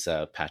 who is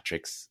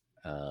Patrick's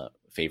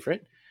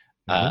favorite.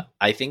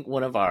 I think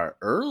one of our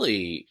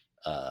early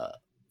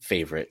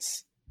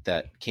favorites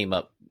that came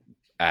up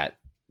at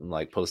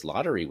post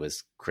lottery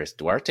was Chris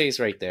Duarte's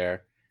right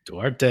there.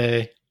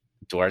 Duarte.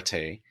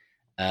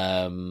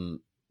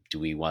 Do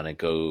we want to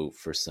go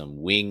for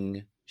some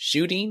wing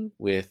shooting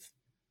with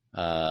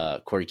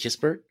Corey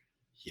Kispert.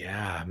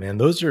 Yeah, man,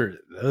 those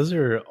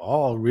are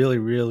all really,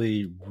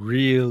 really,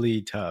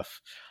 really tough.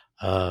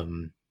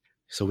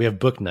 So we have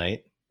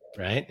Bouknight,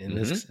 right? In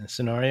this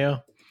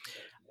scenario,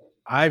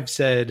 I've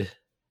said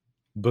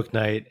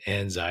Bouknight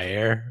and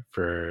Ziaire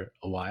for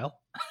a while.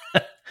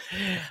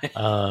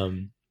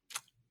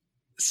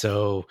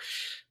 So,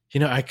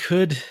 I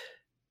could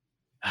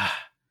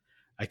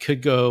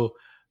go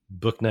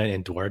Bouknight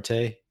and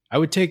Duarte. I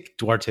would take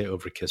Duarte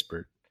over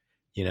Kispert.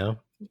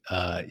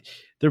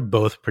 They're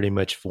both pretty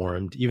much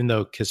formed, even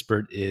though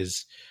Kispert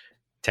is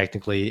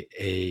technically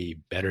a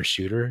better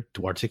shooter.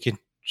 Duarte can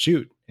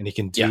shoot and he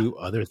can do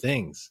other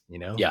things. He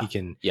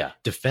can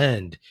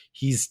defend.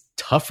 He's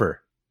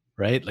tougher,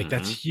 right? Like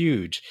that's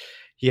huge.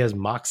 He has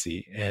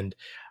moxie, and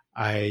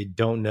I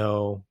don't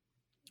know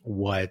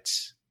what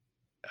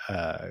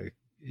the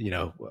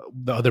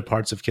other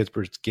parts of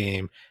Kispert's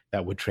game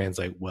that would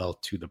translate well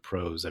to the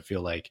pros. I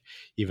feel like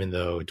even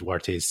though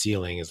Duarte's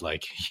ceiling is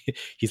like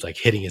he's like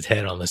hitting his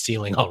head on the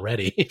ceiling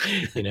already,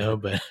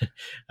 but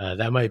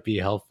that might be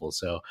helpful.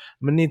 So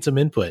I'm gonna need some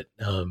input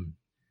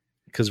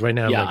because right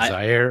now I'm like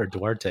Ziaire or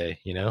Duarte.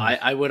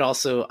 I would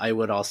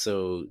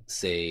also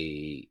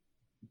say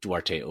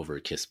Duarte over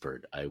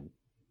Kispert.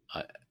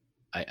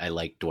 I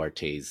like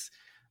Duarte's.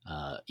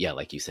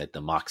 Like you said,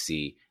 the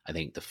moxie. I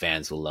think the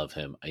fans will love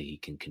him. He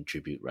can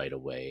contribute right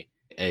away.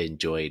 I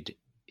enjoyed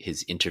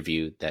his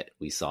interview that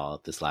we saw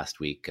this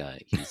last week.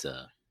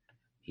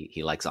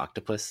 He likes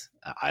octopus.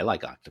 I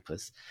like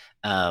octopus.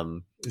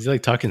 Is he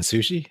like talking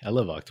sushi? I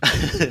love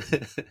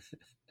octopus.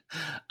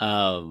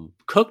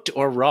 Cooked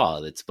or raw,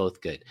 it's both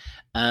good.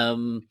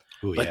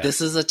 But this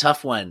is a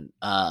tough one.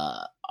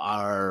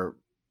 Our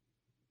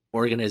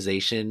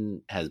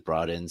organization has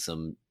brought in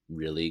some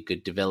really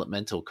good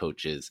developmental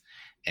coaches.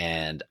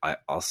 And I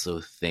also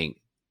think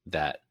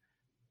that,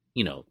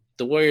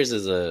 the Warriors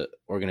as a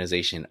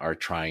organization are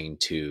trying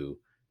to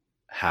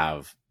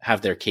have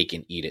their cake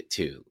and eat it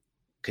too,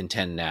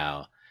 contend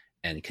now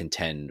and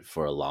contend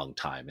for a long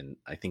time. And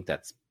I think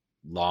that's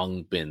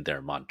long been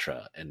their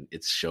mantra. And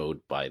it's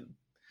showed by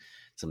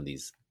some of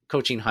these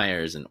coaching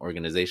hires and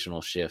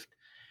organizational shift.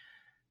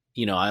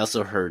 I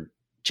also heard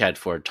Chad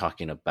Ford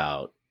talking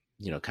about,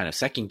 kind of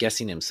second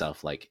guessing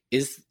himself. Like,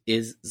 is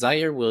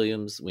Ziaire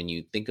Williams, when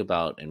you think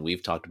about, and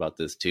we've talked about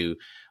this too,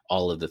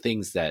 all of the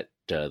things that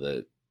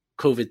the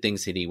COVID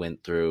things that he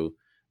went through,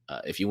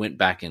 if you went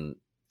back and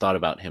thought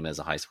about him as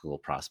a high school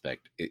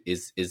prospect,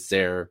 is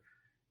there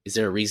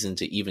a reason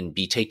to even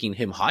be taking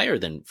him higher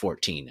than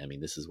 14? I mean,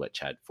 this is what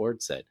Chad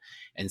Ford said.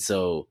 And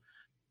so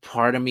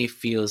part of me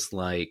feels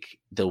like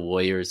the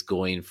Warriors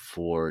going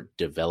for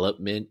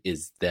development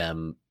is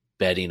them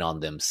betting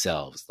on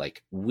themselves.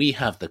 Like, we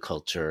have the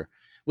culture,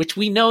 which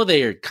we know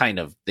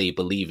they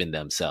believe in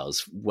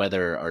themselves,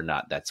 whether or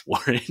not that's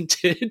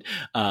warranted.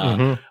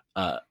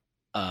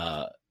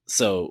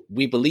 So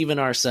we believe in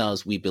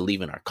ourselves. We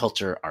believe in our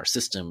culture, our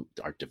system,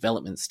 our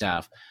development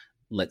staff.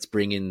 Let's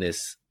bring in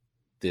this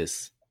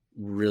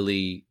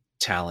really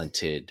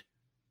talented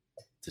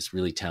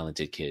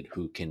kid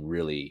who can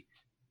really,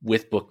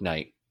 with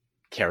Bouknight,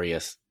 carry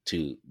us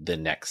to the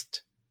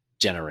next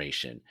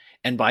generation.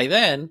 And by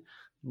then,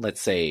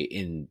 let's say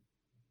in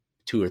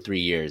 2 or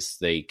 3 years,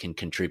 they can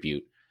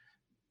contribute.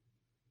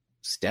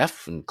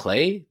 Steph and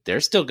Clay, they're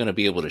still going to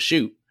be able to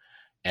shoot.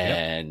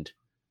 And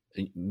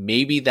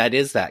maybe that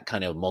is that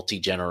kind of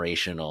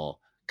multi-generational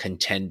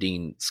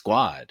contending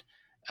squad.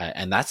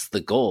 And that's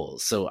the goal.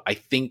 So I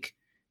think,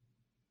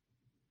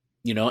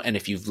 and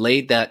if you've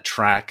laid that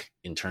track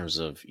in terms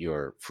of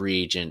your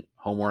free agent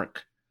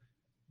homework,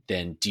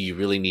 then do you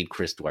really need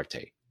Chris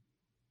Duarte?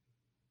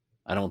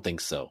 I don't think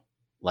so.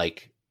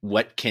 Like,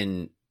 what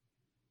can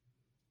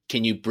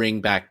you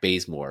bring back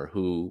Bazemore,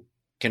 who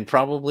can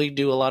probably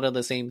do a lot of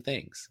the same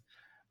things?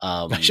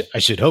 I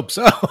should hope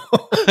so.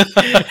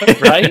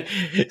 Right?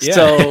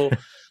 Yeah.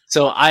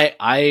 So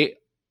I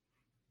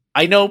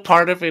know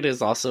part of it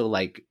is also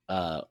like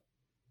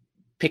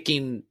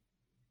picking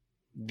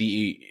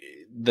the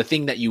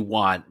thing that you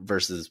want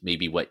versus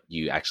maybe what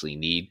you actually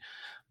need.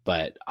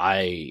 But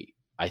I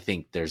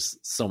think there's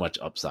so much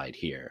upside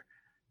here,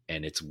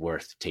 and it's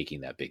worth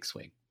taking that big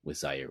swing with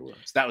Ziaire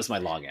Williams. That was my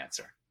long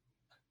answer.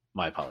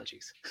 My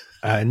apologies.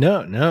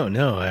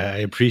 No. I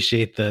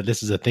appreciate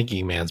this is a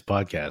thinking man's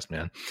podcast,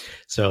 man.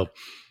 So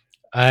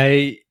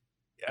I'm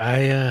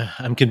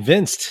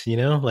convinced,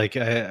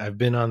 I've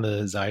been on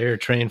the Ziaire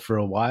train for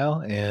a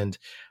while, and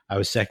I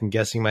was second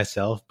guessing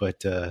myself,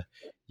 but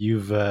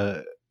you've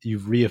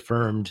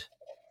reaffirmed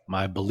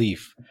my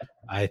belief.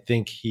 I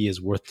think he is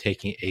worth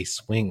taking a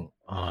swing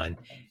on,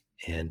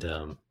 and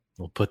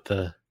we'll put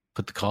the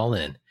call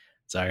in.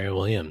 Ziaire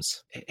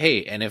Williams.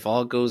 Hey, and if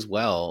all goes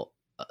well,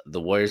 the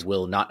Warriors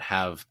will not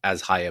have as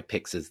high a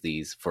picks as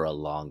these for a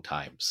long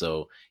time.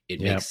 So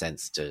it makes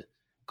sense to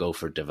go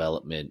for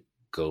development,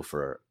 go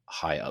for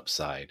high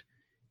upside.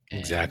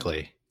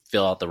 Exactly.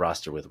 Fill out the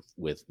roster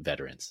with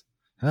veterans.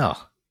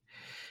 Oh,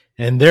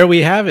 and there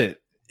we have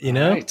it.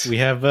 Right. We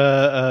have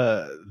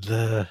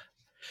the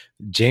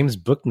James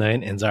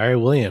Bouknight and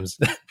Ziaire Williams.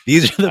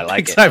 These are the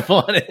picks I've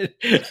wanted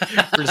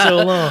for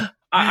so long.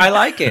 I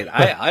like it.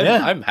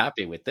 I'm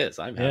happy with this.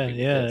 I'm happy with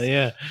this.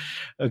 Yeah.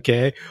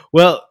 Okay.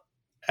 Well,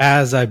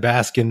 as I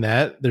bask in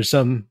that, there's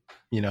some,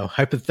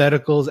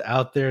 hypotheticals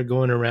out there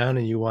going around,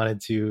 and you wanted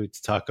to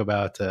talk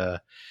about,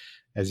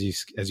 as you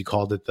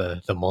called it,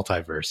 the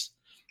multiverse.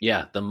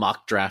 Yeah, the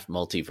mock draft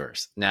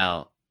multiverse.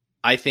 Now,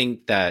 I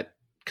think that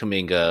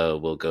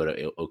Kuminga will go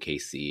to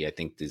OKC. I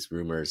think these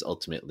rumors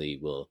ultimately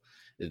will,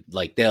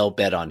 they'll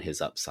bet on his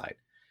upside.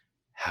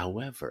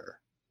 However,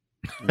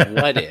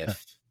 what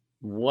if?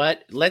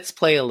 Let's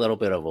play a little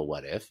bit of a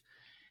what if.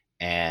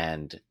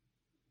 And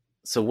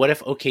so what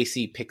if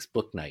OKC picks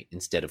Bouknight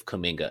instead of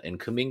Kuminga, and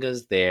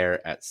Kuminga's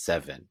there at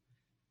 7?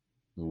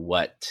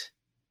 How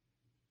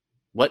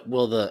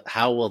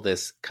will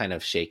this kind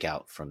of shake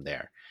out from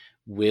there?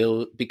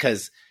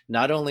 Because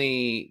not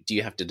only do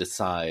you have to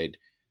decide,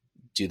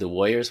 do the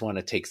Warriors want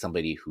to take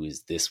somebody who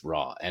is this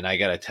raw? And I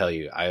got to tell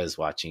you, I was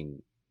rewatching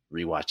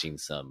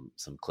some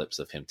clips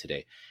of him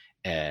today,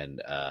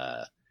 and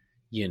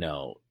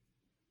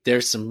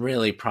there's some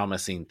really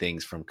promising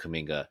things from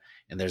Kuminga,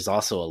 and there's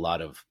also a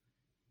lot of,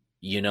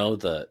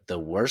 the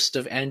worst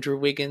of Andrew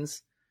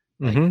Wiggins,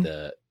 like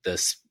the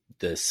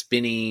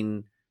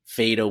spinning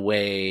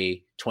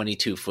fadeaway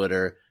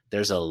 22-footer.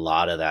 There's a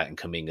lot of that in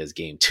Kuminga's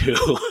game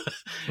too,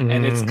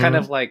 and it's kind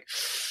of like,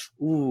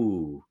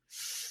 ooh,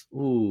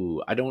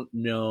 I don't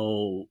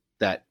know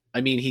that.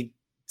 I mean, he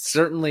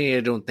certainly, I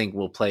don't think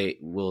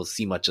we'll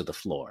see much of the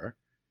floor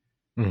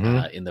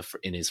in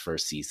his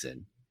first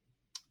season.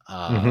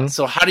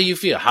 So how do you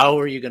feel? How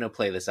are you going to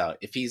play this out?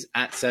 If he's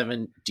at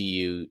 7, do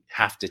you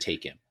have to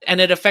take him?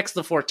 And it affects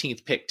the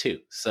 14th pick too.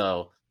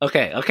 So,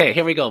 okay,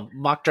 here we go.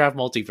 Mock draft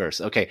multiverse.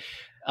 Okay.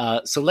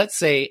 So let's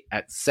say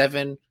at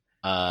 7,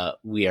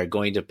 we are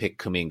going to pick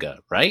Kuminga,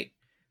 right?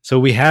 So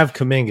we have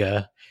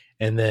Kuminga,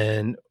 and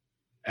then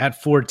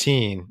at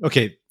 14,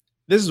 okay,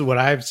 this is what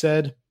I've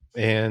said.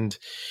 And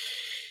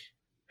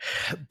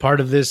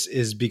part of this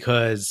is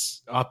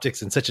because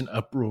optics in such an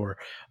uproar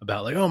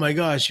about oh my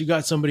gosh, you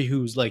got somebody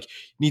who's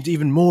needs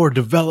even more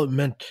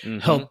development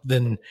help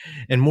and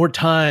more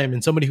time,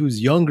 and somebody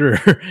who's younger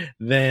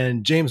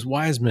than James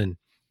Wiseman.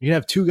 You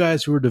have 2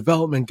 guys who are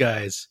development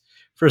guys.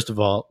 First of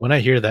all, when I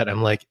hear that,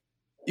 I'm like,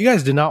 you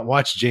guys did not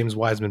watch James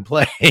Wiseman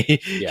play.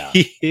 Yeah.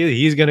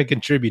 He's going to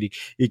contribute.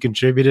 He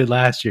contributed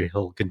last year.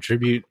 He'll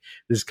contribute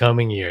this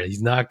coming year.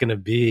 He's not going to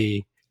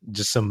be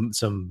just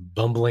some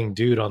bumbling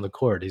dude on the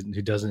court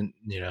who doesn't,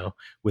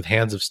 with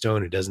hands of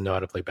stone, who doesn't know how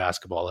to play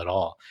basketball at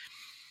all.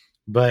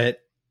 But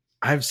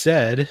I've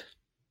said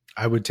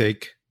I would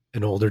take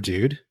an older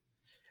dude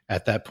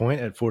at that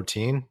point at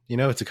 14,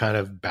 to kind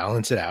of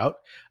balance it out,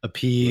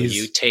 appease.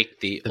 Well, you take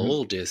the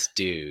oldest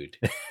dude.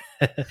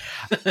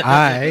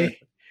 I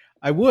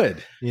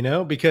would,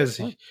 because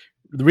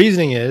the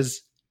reasoning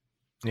is,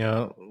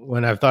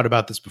 when I've thought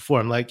about this before,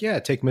 I'm like, yeah,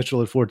 take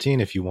Mitchell at 14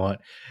 if you want.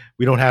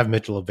 We don't have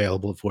Mitchell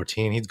available at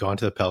 14. He's gone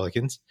to the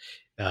Pelicans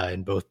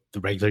in both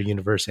the regular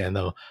universe and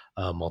the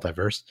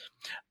multiverse.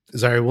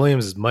 Ziaire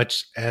Williams, as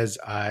much as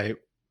I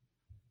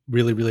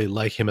really, really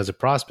like him as a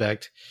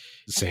prospect,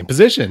 the same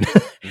position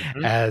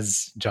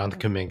as Jonathan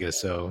Kuminga.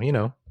 So,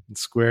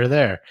 it's square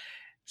there.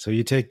 So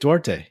you take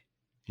Duarte.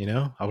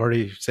 I've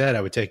already said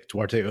I would take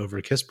Duarte over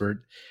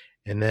Kispert.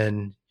 And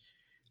then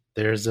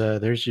there's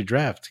your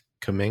draft.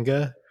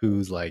 Kuminga,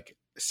 whose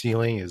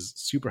ceiling is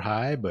super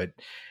high, but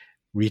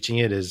reaching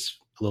it is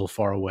a little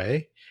far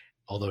away,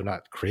 although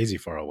not crazy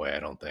far away. I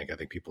don't think. I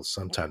think people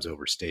sometimes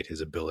overstate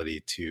his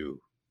ability to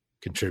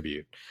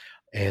contribute.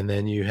 And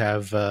then you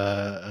have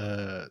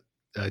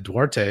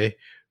Duarte,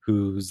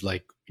 who's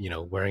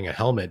wearing a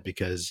helmet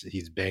because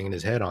he's banging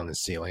his head on the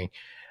ceiling.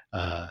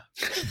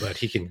 But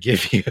he can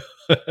give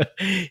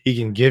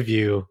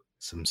you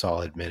some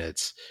solid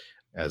minutes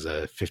as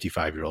a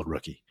 55-year-old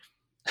rookie.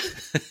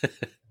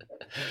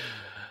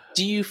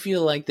 Do you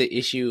feel like the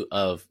issue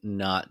of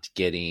not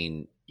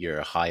getting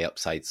your high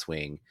upside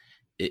swing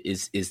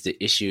is the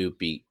issue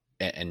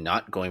and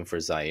not going for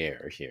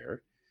Ziaire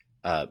here?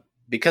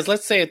 Because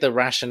let's say the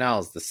rationale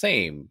is the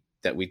same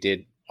that we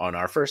did on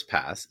our first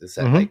pass, is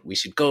that we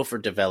should go for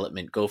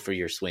development, go for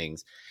your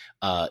swings.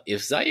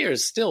 If Ziaire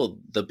is still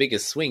the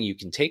biggest swing you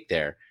can take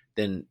there,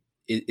 then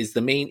is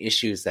the main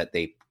issue is that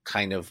they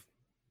kind of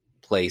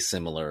play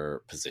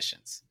similar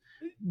positions.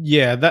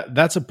 Yeah,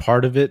 that's a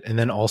part of it. And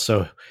then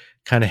also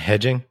kind of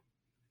hedging,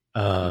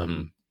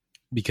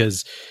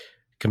 because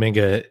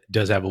Kuminga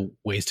does have a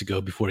ways to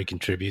go before he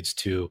contributes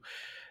to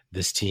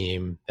this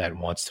team that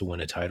wants to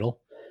win a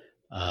title.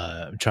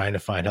 Trying to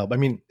find help. I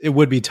mean, it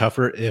would be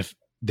tougher if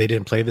they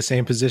didn't play the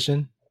same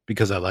position,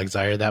 because I like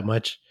Ziaire that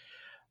much.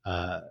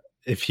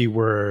 If he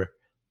were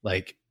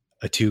like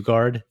a 2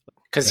 guard.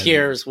 Because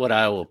here's what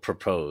I will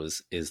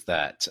propose is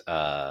that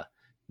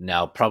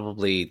now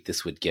probably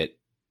this would get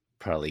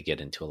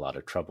into a lot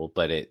of trouble,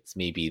 but it's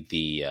maybe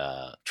the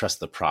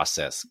trust the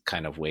process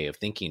kind of way of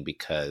thinking,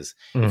 because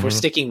if we're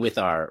sticking with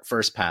our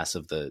first pass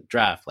of the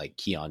draft, like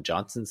Keon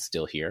Johnson's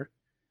still here.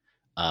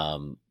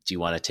 Do you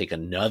want to take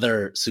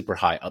another super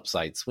high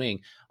upside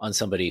swing on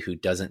somebody who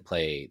doesn't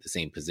play the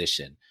same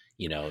position?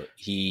 You know,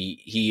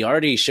 he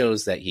already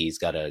shows that he's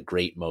got a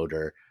great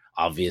motor,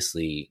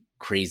 obviously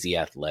crazy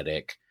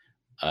athletic,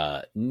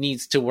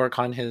 needs to work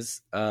on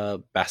his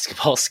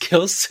basketball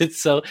skills.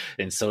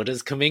 And so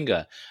does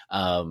Kuminga.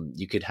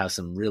 You could have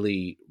some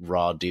really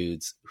raw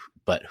dudes,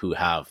 but who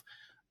have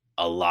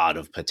a lot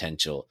of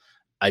potential.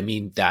 I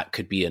mean, that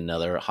could be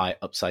another high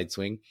upside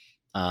swing.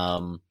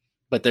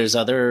 But there's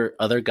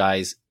other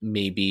guys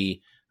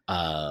maybe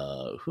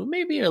who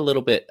may be a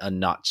little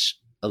notch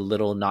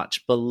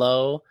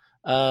below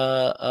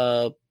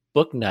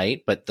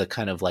Bouknight, but the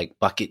kind of like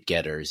bucket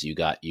getters. You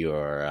got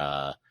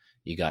your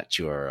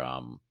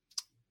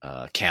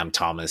Cam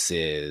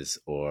Thomases,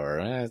 or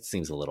it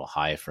seems a little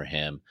high for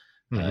him.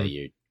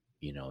 Your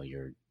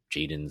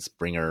Jaden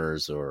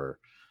Springers, or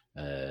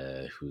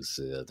who's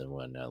the other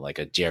one? Like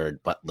a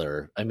Jared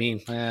Butler. I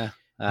mean,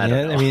 I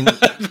don't know. I mean,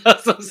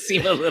 those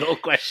seem a little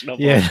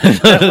questionable. Yeah.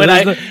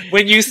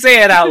 when you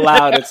say it out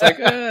loud, it's like,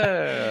 I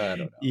don't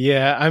know.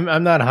 Yeah,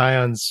 I'm not high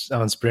on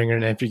Springer,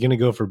 and if you're gonna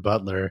go for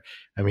Butler,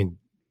 I mean,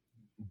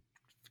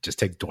 just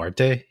take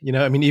Duarte. You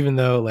know, I mean, even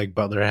though like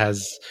Butler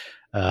has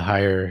a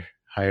higher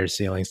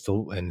ceiling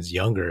still and is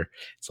younger,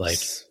 it's like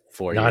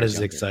 4 not as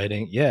younger.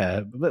 Exciting.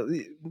 Yeah, but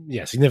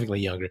yeah,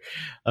 significantly younger.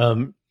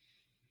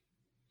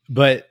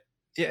 But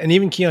yeah, and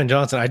even Keon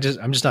Johnson,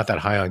 I'm just not that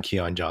high on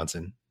Keon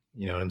Johnson.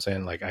 You know what I'm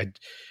saying? Like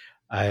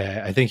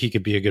I think he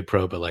could be a good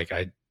pro, but like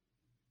I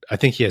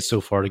think he has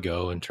so far to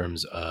go in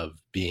terms of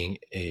being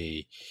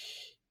a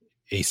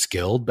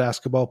skilled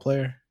basketball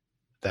player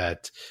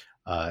that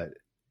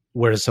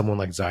whereas someone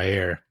like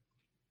Ziaire,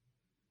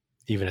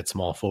 even at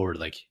small forward,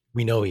 like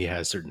we know he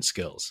has certain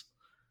skills,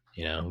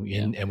 you know,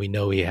 and we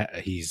know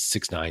he's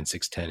 6'9",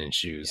 6'10" in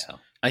shoes. Yeah.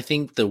 I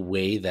think the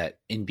way that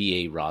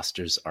NBA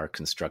rosters are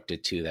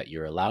constructed too, that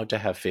you're allowed to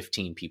have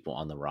 15 people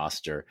on the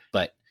roster,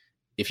 but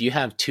if you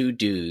have two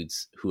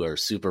dudes who are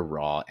super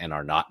raw and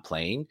are not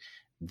playing,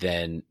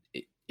 then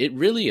it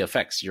really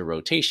affects your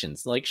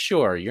rotations. Like,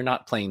 sure, you're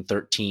not playing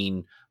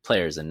 13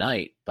 players a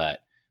night,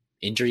 but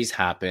injuries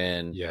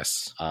happen.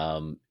 Yes.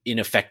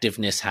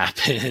 Ineffectiveness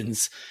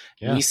happens.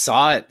 Yeah. We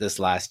saw it this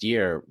last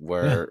year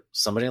where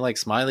somebody like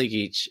Smiley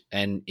Geach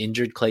and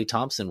injured Klay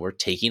Thompson were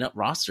taking up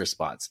roster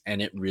spots,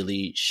 and it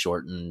really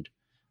shortened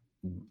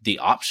the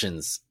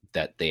options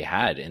that they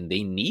had, and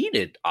they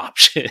needed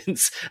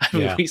options. I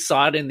mean, we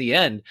saw it in the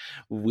end.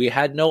 We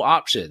had no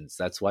options.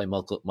 That's why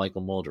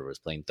Michael Mulder was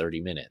playing 30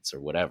 minutes or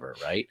whatever,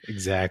 right?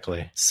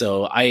 Exactly.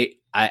 So I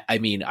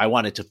mean, I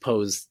wanted to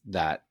pose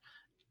that,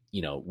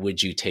 you know,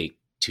 would you take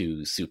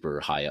two super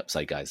high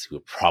upside guys who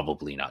are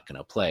probably not going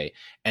to play?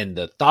 And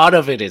the thought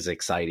of it is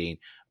exciting,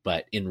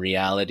 but in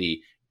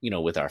reality, you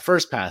know, with our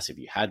first pass, if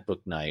you had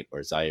Bouknight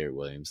or Ziaire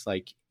Williams,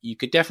 like you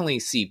could definitely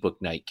see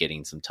Bouknight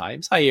getting some time.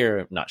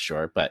 Ziaire, I'm not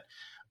sure, but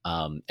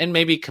and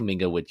maybe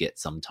Kuminga would get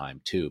some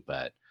time too,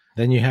 but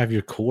then you have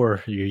your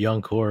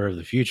young core of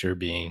the future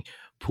being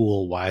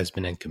Poole,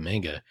 Wiseman, and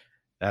Kuminga.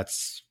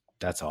 That's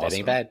awesome. That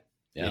ain't bad.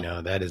 Yeah. You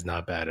know, that is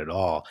not bad at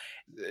all.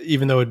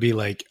 Even though it'd be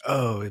like,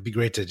 oh, it'd be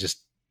great to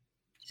just,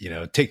 you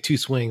know, take two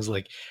swings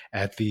like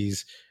at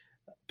these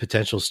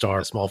potential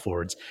star small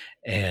forwards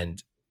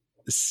and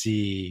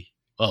see,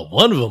 well,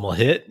 one of them will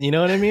hit, you know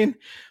what I mean?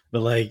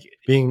 But like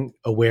being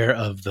aware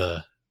of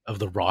the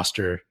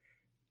roster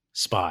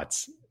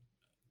spots,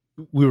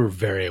 we were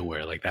very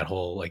aware, like that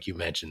whole, like you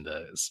mentioned,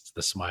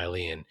 the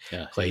Smiley and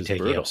Klay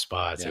taking up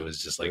spots. It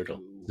was just like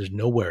there's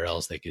nowhere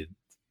else they could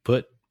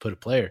put a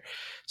player.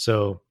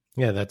 So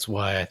yeah, that's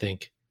why I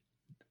think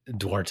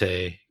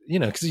Duarte, you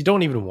know, because you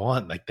don't even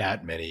want like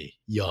that many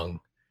young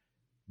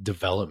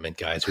development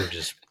guys who are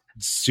just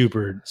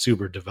super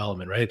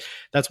development, right?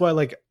 That's why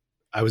like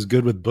I was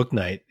good with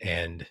Bouknight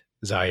and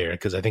Ziaire,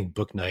 because I think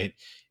Bouknight,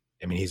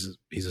 I mean,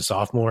 he's a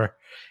sophomore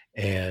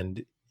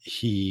and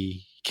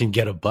he can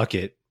get a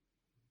bucket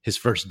his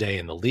first day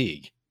in the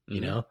league, you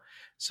know?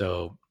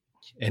 So,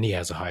 and he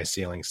has a high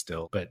ceiling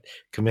still. But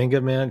Kuminga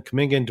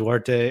and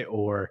Duarte,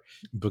 or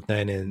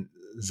Bouknight and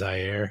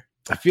Ziaire,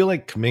 I feel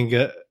like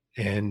Kuminga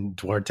and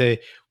Duarte,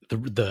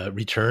 the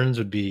returns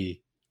would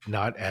be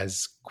not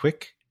as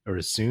quick or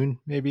as soon,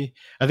 maybe.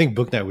 I think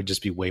Bouknight would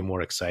just be way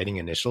more exciting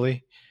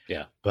initially.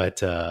 Yeah.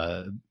 But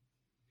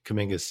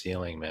Kuminga's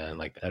ceiling, man,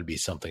 like that'd be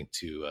something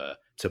to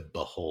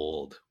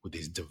behold with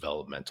these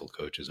developmental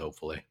coaches,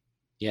 hopefully.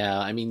 Yeah,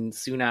 I mean,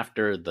 soon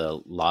after the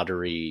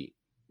lottery,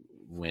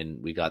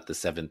 when we got the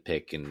 7th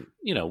pick, and,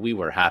 you know, we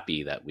were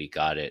happy that we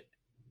got it,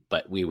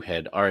 but we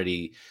had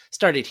already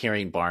started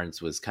hearing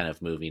Barnes was kind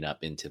of moving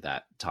up into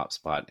that top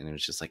spot. And it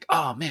was just like,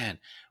 oh man,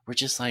 we're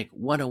just like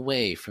one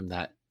away from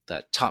that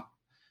top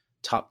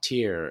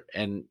tier.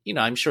 And, you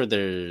know, I'm sure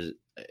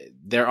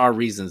there are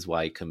reasons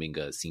why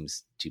Kuminga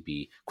seems to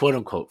be quote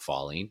unquote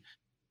falling,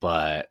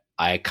 but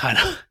I kind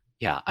of,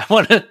 I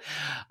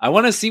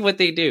want to see what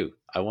they do.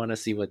 I want to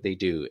see what they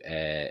do.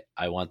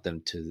 I want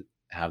them to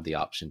have the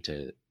option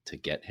to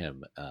get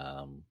him.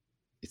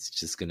 It's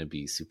just going to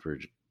be super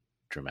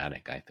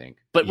dramatic, I think.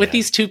 But with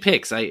these 2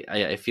 picks,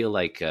 I feel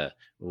like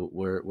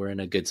we're in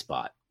a good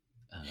spot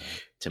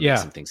to make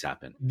some things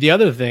happen. The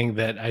other thing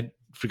that I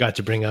forgot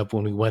to bring up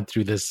when we went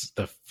through this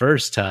the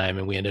first time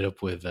and we ended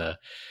up with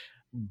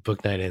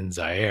Bouknight and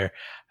Ziaire,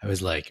 I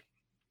was like,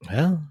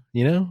 well,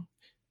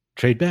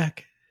 trade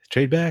back,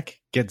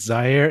 get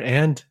Ziaire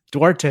and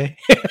Duarte.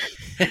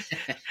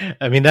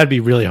 I mean, that'd be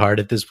really hard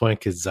at this point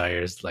because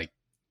Zaire's like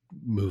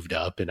moved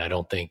up, and I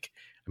think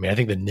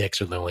the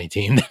Knicks are the only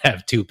team that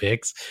have 2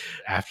 picks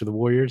after the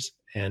Warriors,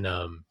 and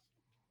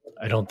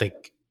I don't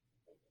think.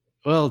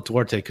 Well,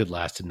 Duarte could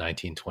last in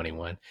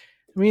 1921.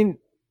 I mean,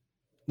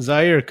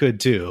 Ziaire could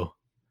too.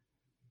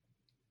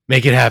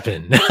 Make it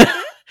happen.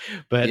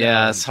 But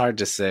it's hard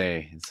to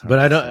say.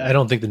 I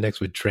don't think the Knicks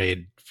would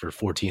trade for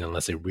 14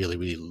 unless they really,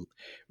 really,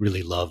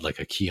 really loved like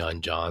a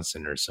Keon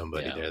Johnson or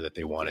somebody there that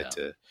they wanted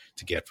to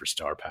get for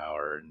star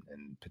power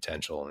and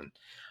potential and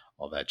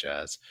all that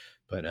jazz.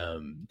 But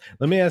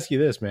let me ask you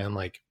this, man.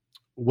 Like,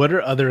 what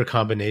are other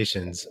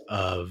combinations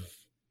of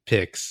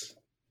picks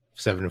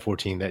 7 and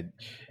 14 that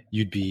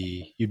you'd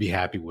be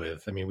happy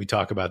with? I mean, we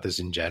talk about this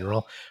in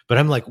general, but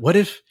I'm like, what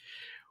if,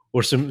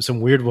 or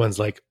some weird ones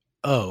like,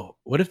 oh,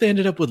 what if they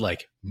ended up with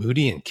like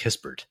Moody and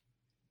Kispert?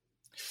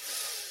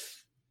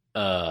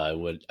 I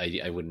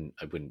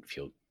wouldn't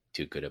feel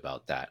too good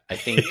about that. I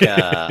think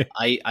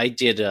I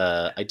did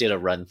a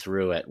run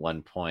through at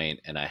one point,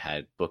 and I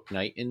had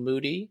Bouknight and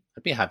Moody.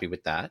 I'd be happy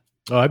with that.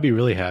 Oh, I'd be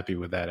really happy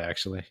with that,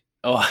 actually.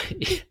 Oh,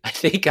 I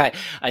think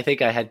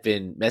I had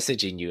been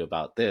messaging you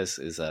about this.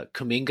 Is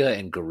Kuminga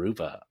and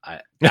Garuba.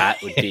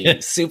 That would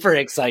be super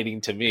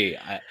exciting to me.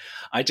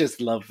 I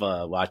just love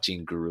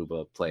watching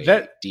Garuba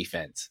play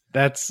defense.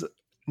 That's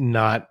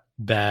not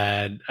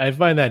bad. I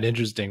find that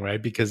interesting,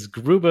 right? Because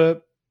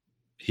Garuba,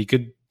 he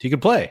could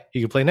play.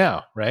 He could play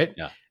now, right?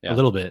 Yeah. A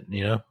little bit,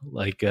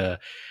 like,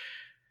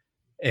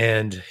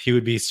 and he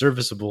would be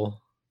serviceable.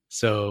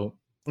 So,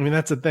 I mean,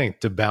 that's the thing.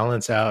 To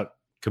balance out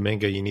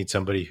Kuminga, you need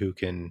somebody who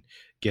can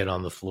get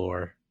on the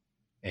floor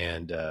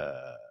and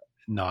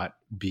not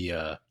be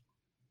a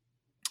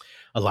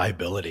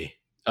liability.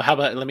 Oh,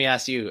 let me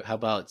ask you, how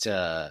about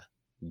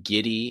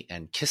Giddey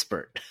and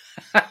Kispert?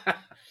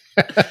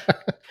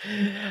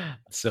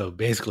 So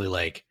basically,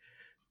 like,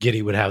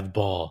 Giddey would have the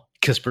ball,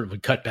 Kispert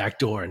would cut back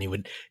door, and he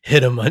would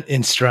hit him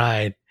in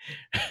stride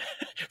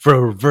for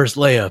a reverse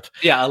layup.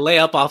 Yeah, a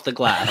layup off the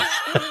glass.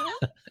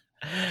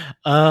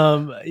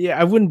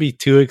 I wouldn't be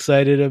too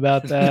excited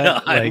about that.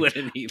 No, I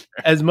wouldn't either.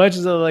 As much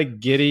as I like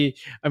Giddey,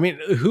 I mean,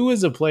 who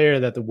is a player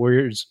that the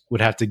Warriors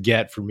would have to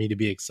get for me to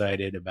be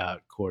excited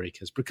about Corey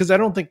Kispert? Because I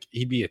don't think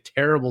he'd be a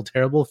terrible,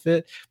 terrible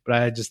fit, but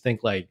I just think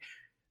I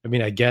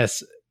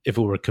guess if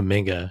it were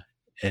Kuminga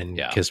and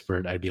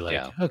Kispert, I'd be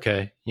like,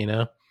 okay, you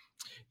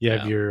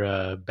have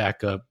your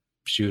backup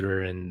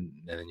shooter, and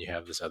then you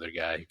have this other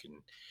guy who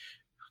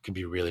can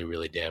be really,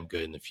 really damn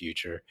good in the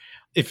future.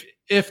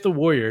 If the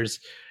Warriors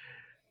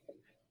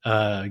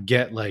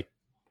get like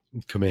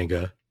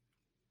Kuminga,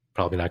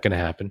 probably not going to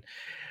happen.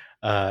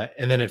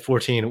 And then at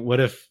 14, what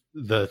if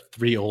the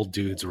 3 old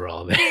dudes were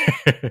all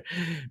there?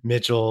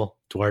 Mitchell,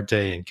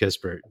 Duarte, and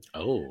Kispert.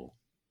 Oh,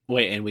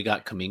 wait, and we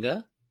got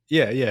Kuminga?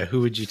 Yeah.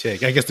 Who would you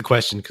take? I guess the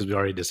question, because we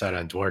already decided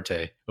on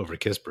Duarte over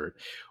Kispert,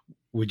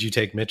 would you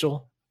take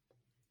Mitchell?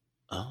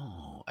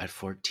 Oh, at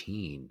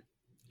 14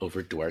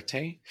 over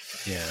Duarte?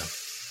 Yeah.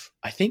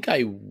 I think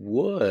I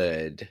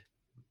would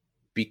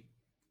be.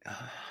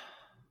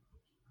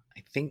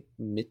 I think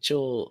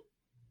Mitchell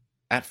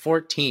at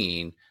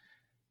 14,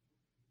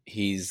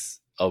 he's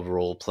a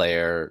role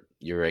player.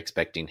 You're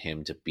expecting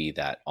him to be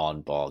that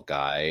on-ball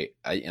guy,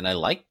 and I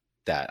like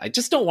that. I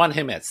just don't want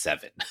him at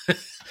 7.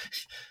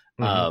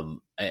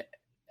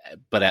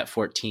 But at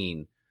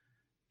 14,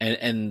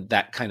 and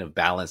that kind of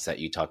balance that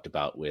you talked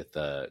about with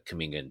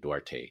Kuminga and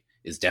Duarte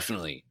is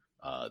definitely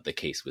the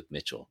case with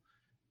Mitchell.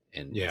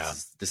 And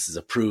this is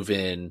a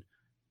proven,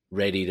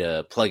 ready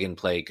to plug and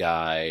play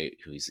guy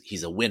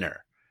he's a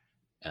winner.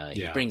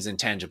 He brings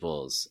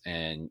intangibles,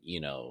 and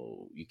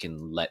you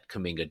can let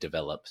Kuminga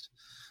develop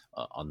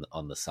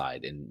on the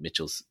side. And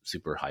Mitchell's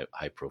super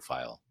high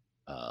profile,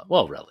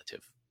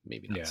 relative,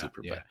 maybe not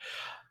super, but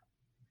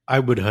I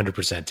would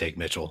 100% take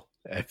Mitchell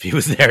if he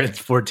was there at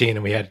 14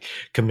 and we had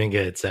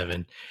Kuminga at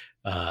 7.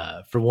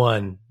 For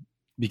one,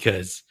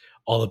 because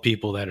all the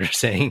people that are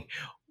saying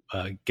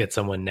get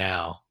someone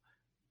now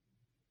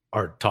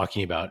are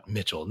talking about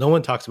Mitchell. No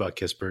one talks about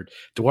Kispert.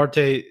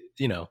 Duarte,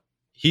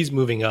 he's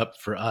moving up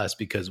for us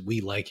because we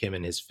like him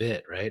and his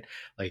fit, right?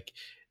 Like,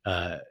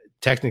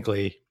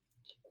 technically,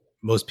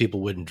 most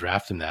people wouldn't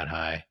draft him that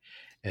high.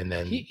 And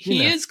then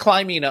he is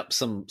climbing up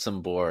some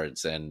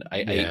boards, and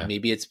I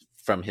maybe it's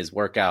from his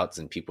workouts,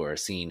 and people are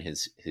seeing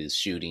his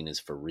shooting is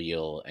for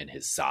real, and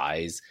his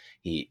size.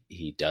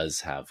 He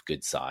does have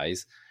good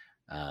size.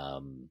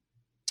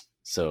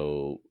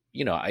 So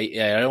I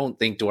don't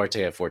think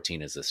Duarte at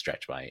 14 is a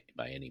stretch by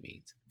any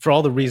means. For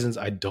all the reasons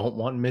I don't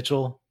want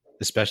Mitchell,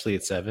 especially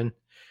at 7,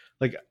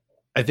 like,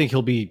 I think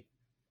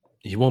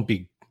he won't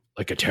be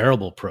like a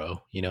terrible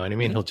pro. You know what I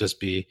mean? He'll just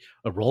be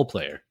a role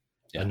player,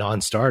 a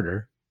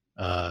non-starter.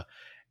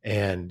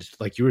 And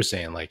like you were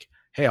saying, like,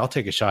 hey, I'll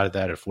take a shot at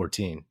that at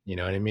 14. You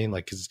know what I mean?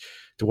 Like, because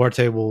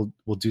Duarte will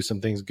do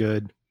some things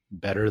good,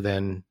 better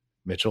than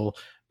Mitchell,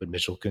 but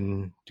Mitchell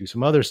can do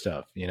some other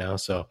stuff, you know?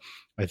 So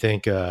I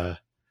think, and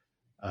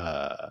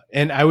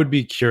I would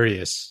be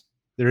curious.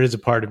 There is a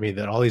part of me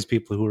that all these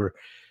people who are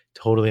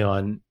totally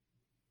on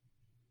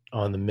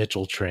the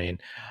Mitchell train,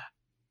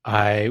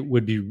 I'm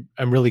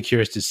really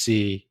curious to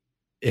see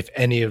if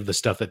any of the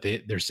stuff that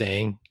they're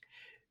saying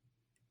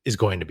is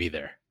going to be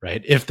there,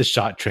 right? If the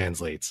shot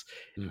translates,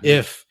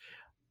 if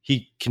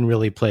he can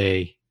really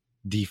play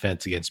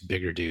defense against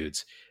bigger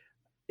dudes,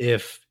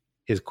 if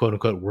his quote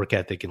unquote work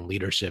ethic and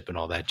leadership and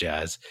all that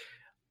jazz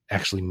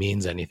actually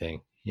means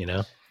anything, you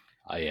know?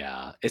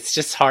 Yeah. It's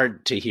just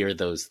hard to hear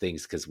those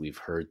things because we've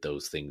heard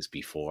those things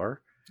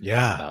before.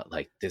 Yeah. About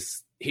like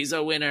this, he's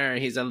a winner,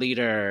 he's a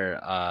leader.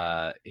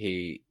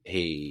 He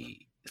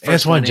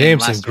Antoine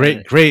Jameson,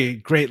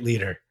 great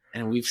leader.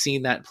 And we've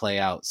seen that play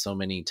out so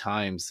many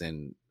times,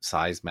 and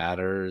size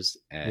matters.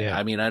 And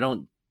I mean, I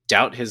don't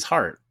doubt his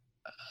heart,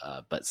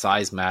 but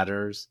size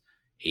matters,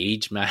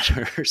 age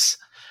matters.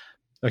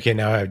 Okay,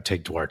 now I would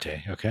take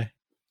Duarte. Okay.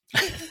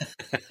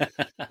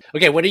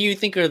 Okay, what do you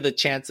think are the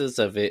chances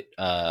of it?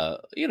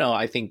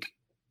 I think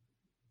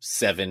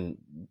 7,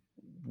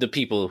 the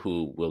people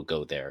who will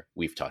go there,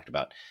 we've talked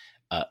about.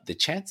 The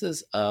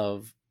chances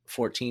of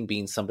 14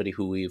 being somebody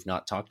who we've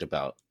not talked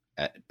about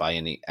at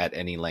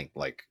any length,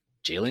 like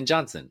Jalen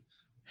Johnson.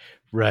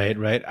 Right.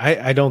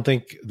 I don't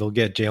think they'll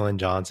get Jalen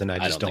Johnson. I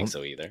don't think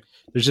so either.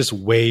 There's just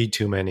way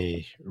too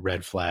many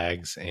red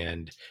flags,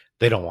 and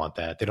they don't want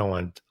that. They don't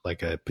want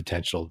like a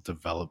potential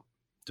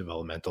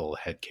developmental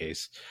head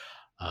case.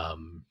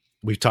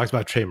 We've talked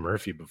about Trey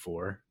Murphy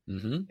before,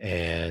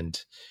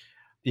 and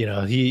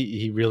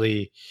he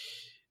really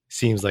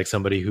seems like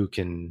somebody who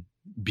can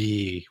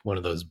be one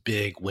of those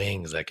big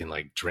wings that can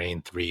like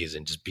drain threes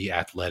and just be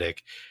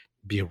athletic,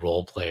 be a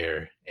role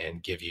player,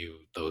 and give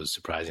you those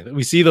surprising.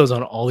 We see those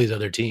on all these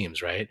other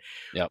teams, right?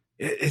 Yeah,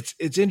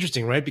 it's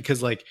interesting, right?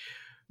 Because like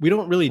we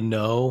don't really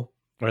know,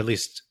 or at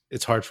least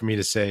it's hard for me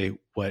to say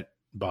what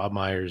Bob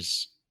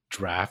Myers'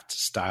 draft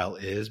style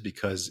is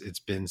because it's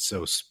been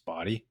so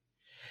spotty.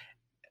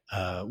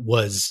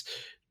 Was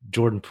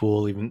Jordan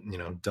Poole,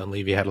 even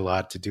Dunleavy had a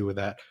lot to do with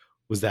that?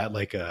 Was that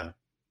like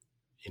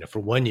for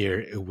 1 year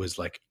it was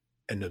like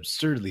an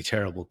absurdly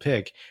terrible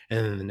pick,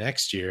 and then the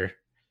next year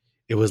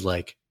it was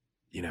like,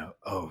 he had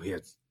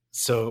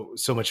so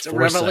much it's a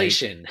foresight.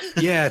 Revelation.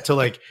 Yeah,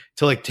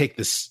 to take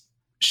this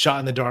shot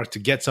in the dark to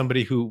get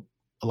somebody who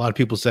a lot of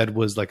people said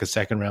was like a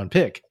second round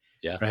pick.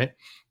 Yeah. Right.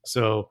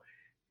 So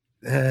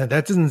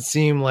that doesn't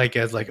seem like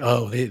as like,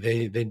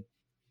 they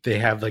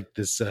have like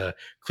this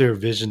clear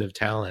vision of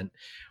talent.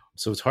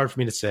 So it's hard for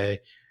me to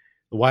say.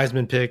 The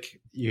Wiseman pick,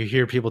 you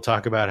hear people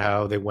talk about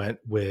how they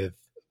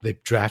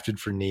drafted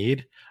for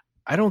need.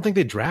 I don't think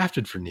they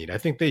drafted for need. I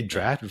think they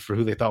drafted for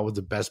who they thought was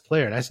the best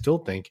player. And I still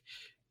think,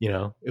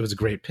 it was a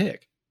great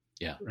pick.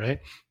 Yeah. Right.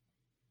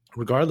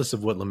 Regardless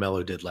of what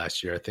LaMelo did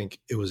last year, I think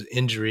it was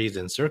injuries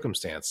and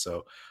circumstance.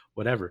 So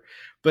whatever.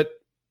 But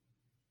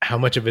how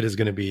much of it is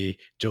going to be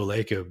Joe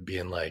Lacob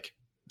being like,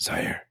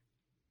 Ziaire.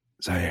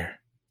 Yep.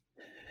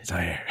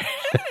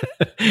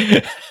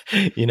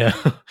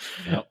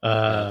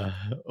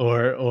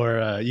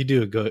 Or you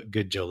do a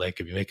good Joe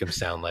Lacob. You make him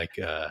sound like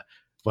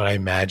what I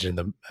imagine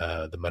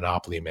the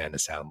Monopoly Man to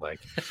sound like.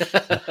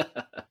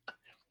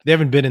 They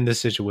haven't been in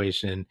this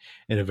situation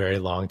in a very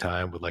long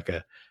time with like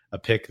a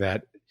pick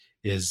that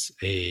is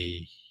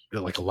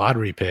like a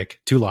lottery pick,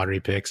 2 lottery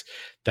picks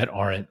that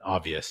aren't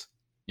obvious.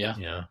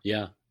 Yeah.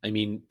 Yeah. I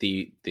mean,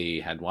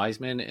 they had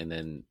Wiseman, and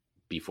then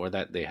before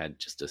that they had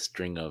just a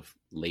string of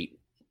late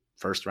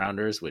first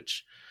rounders,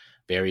 which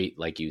very,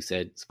 like you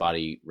said,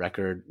 spotty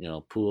record.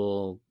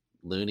 Poole,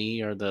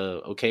 Looney are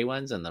the okay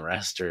ones, and the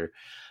rest are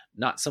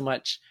not so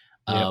much.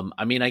 Yep.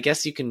 I mean, I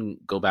guess you can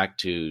go back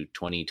to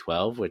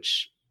 2012,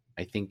 which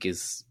I think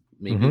is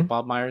maybe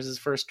Bob Myers'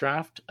 first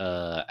draft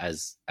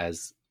as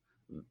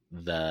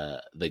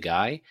the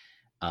guy.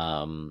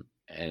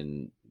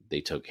 And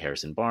they took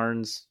Harrison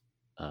Barnes,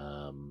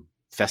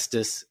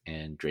 Festus,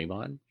 and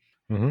Draymond.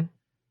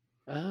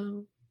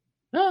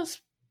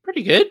 That's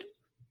pretty good.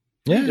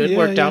 Good.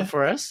 Worked out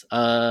for us.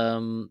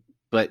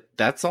 But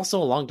that's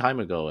also a long time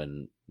ago,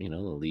 and the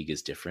league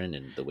is different,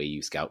 and the way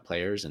you scout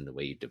players and the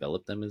way you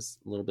develop them is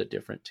a little bit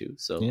different too.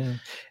 So yeah,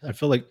 I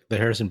feel like the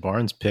Harrison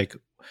Barnes pick,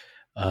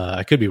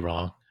 I could be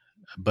wrong,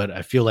 but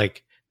I feel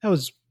like that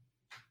was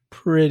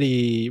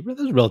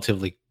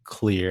relatively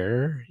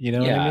clear. You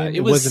know what I mean?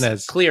 It wasn't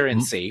as clear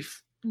and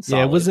safe. And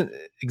yeah, it wasn't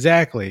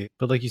exactly,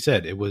 but like you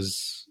said, it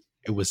was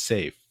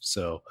safe.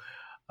 So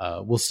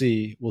we'll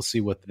see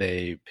what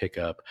they pick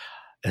up,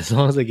 as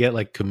long as they get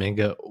like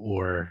Kuminga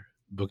or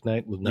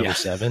Bouknight with number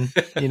 7,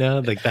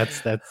 like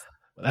that's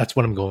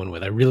what I'm going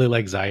with. I really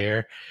like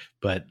Ziaire,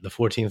 but the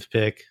 14th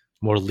pick,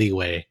 more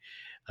leeway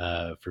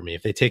for me.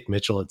 If they take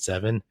Mitchell at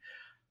 7,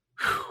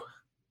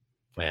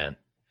 man,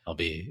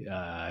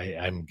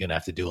 I'm gonna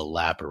have to do a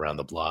lap around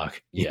the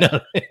block. Yeah,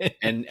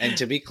 and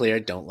to be clear,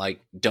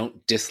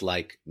 don't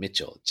dislike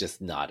Mitchell,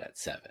 just not at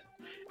 7.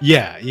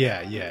 Yeah,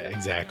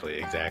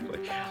 exactly.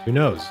 Who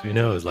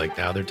knows? Like,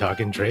 now they're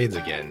talking trades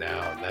again.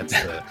 Now that's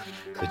the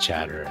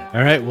chatter.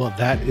 All right, well,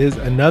 that is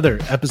another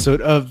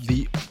episode of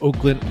the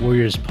Oakland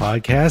Warriors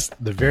podcast,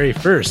 the very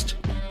first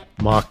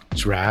mock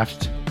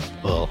draft.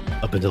 Well,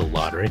 up until the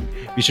lottery.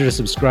 Be sure to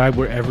subscribe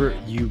wherever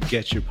you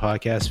get your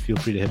podcast. Feel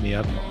free to hit me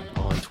up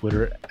on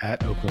Twitter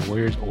at Oakland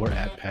Warriors or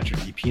at Patrick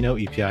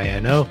Epino,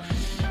 EPINO.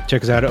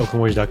 Check us out at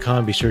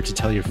oaklandwarriors.com. Be sure to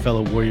tell your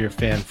fellow Warrior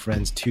fan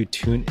friends to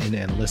tune in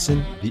and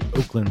listen. The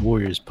Oakland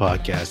Warriors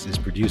podcast is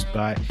produced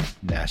by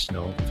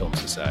National Film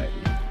Society.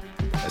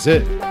 That's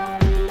it.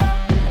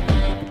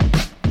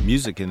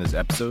 Music in this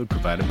episode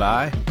provided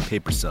by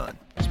Paper Sun.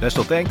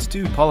 Special thanks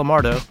to Paul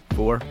Amardo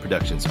for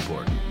production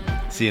support.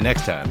 See you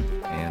next time,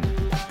 and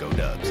go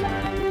Dubs.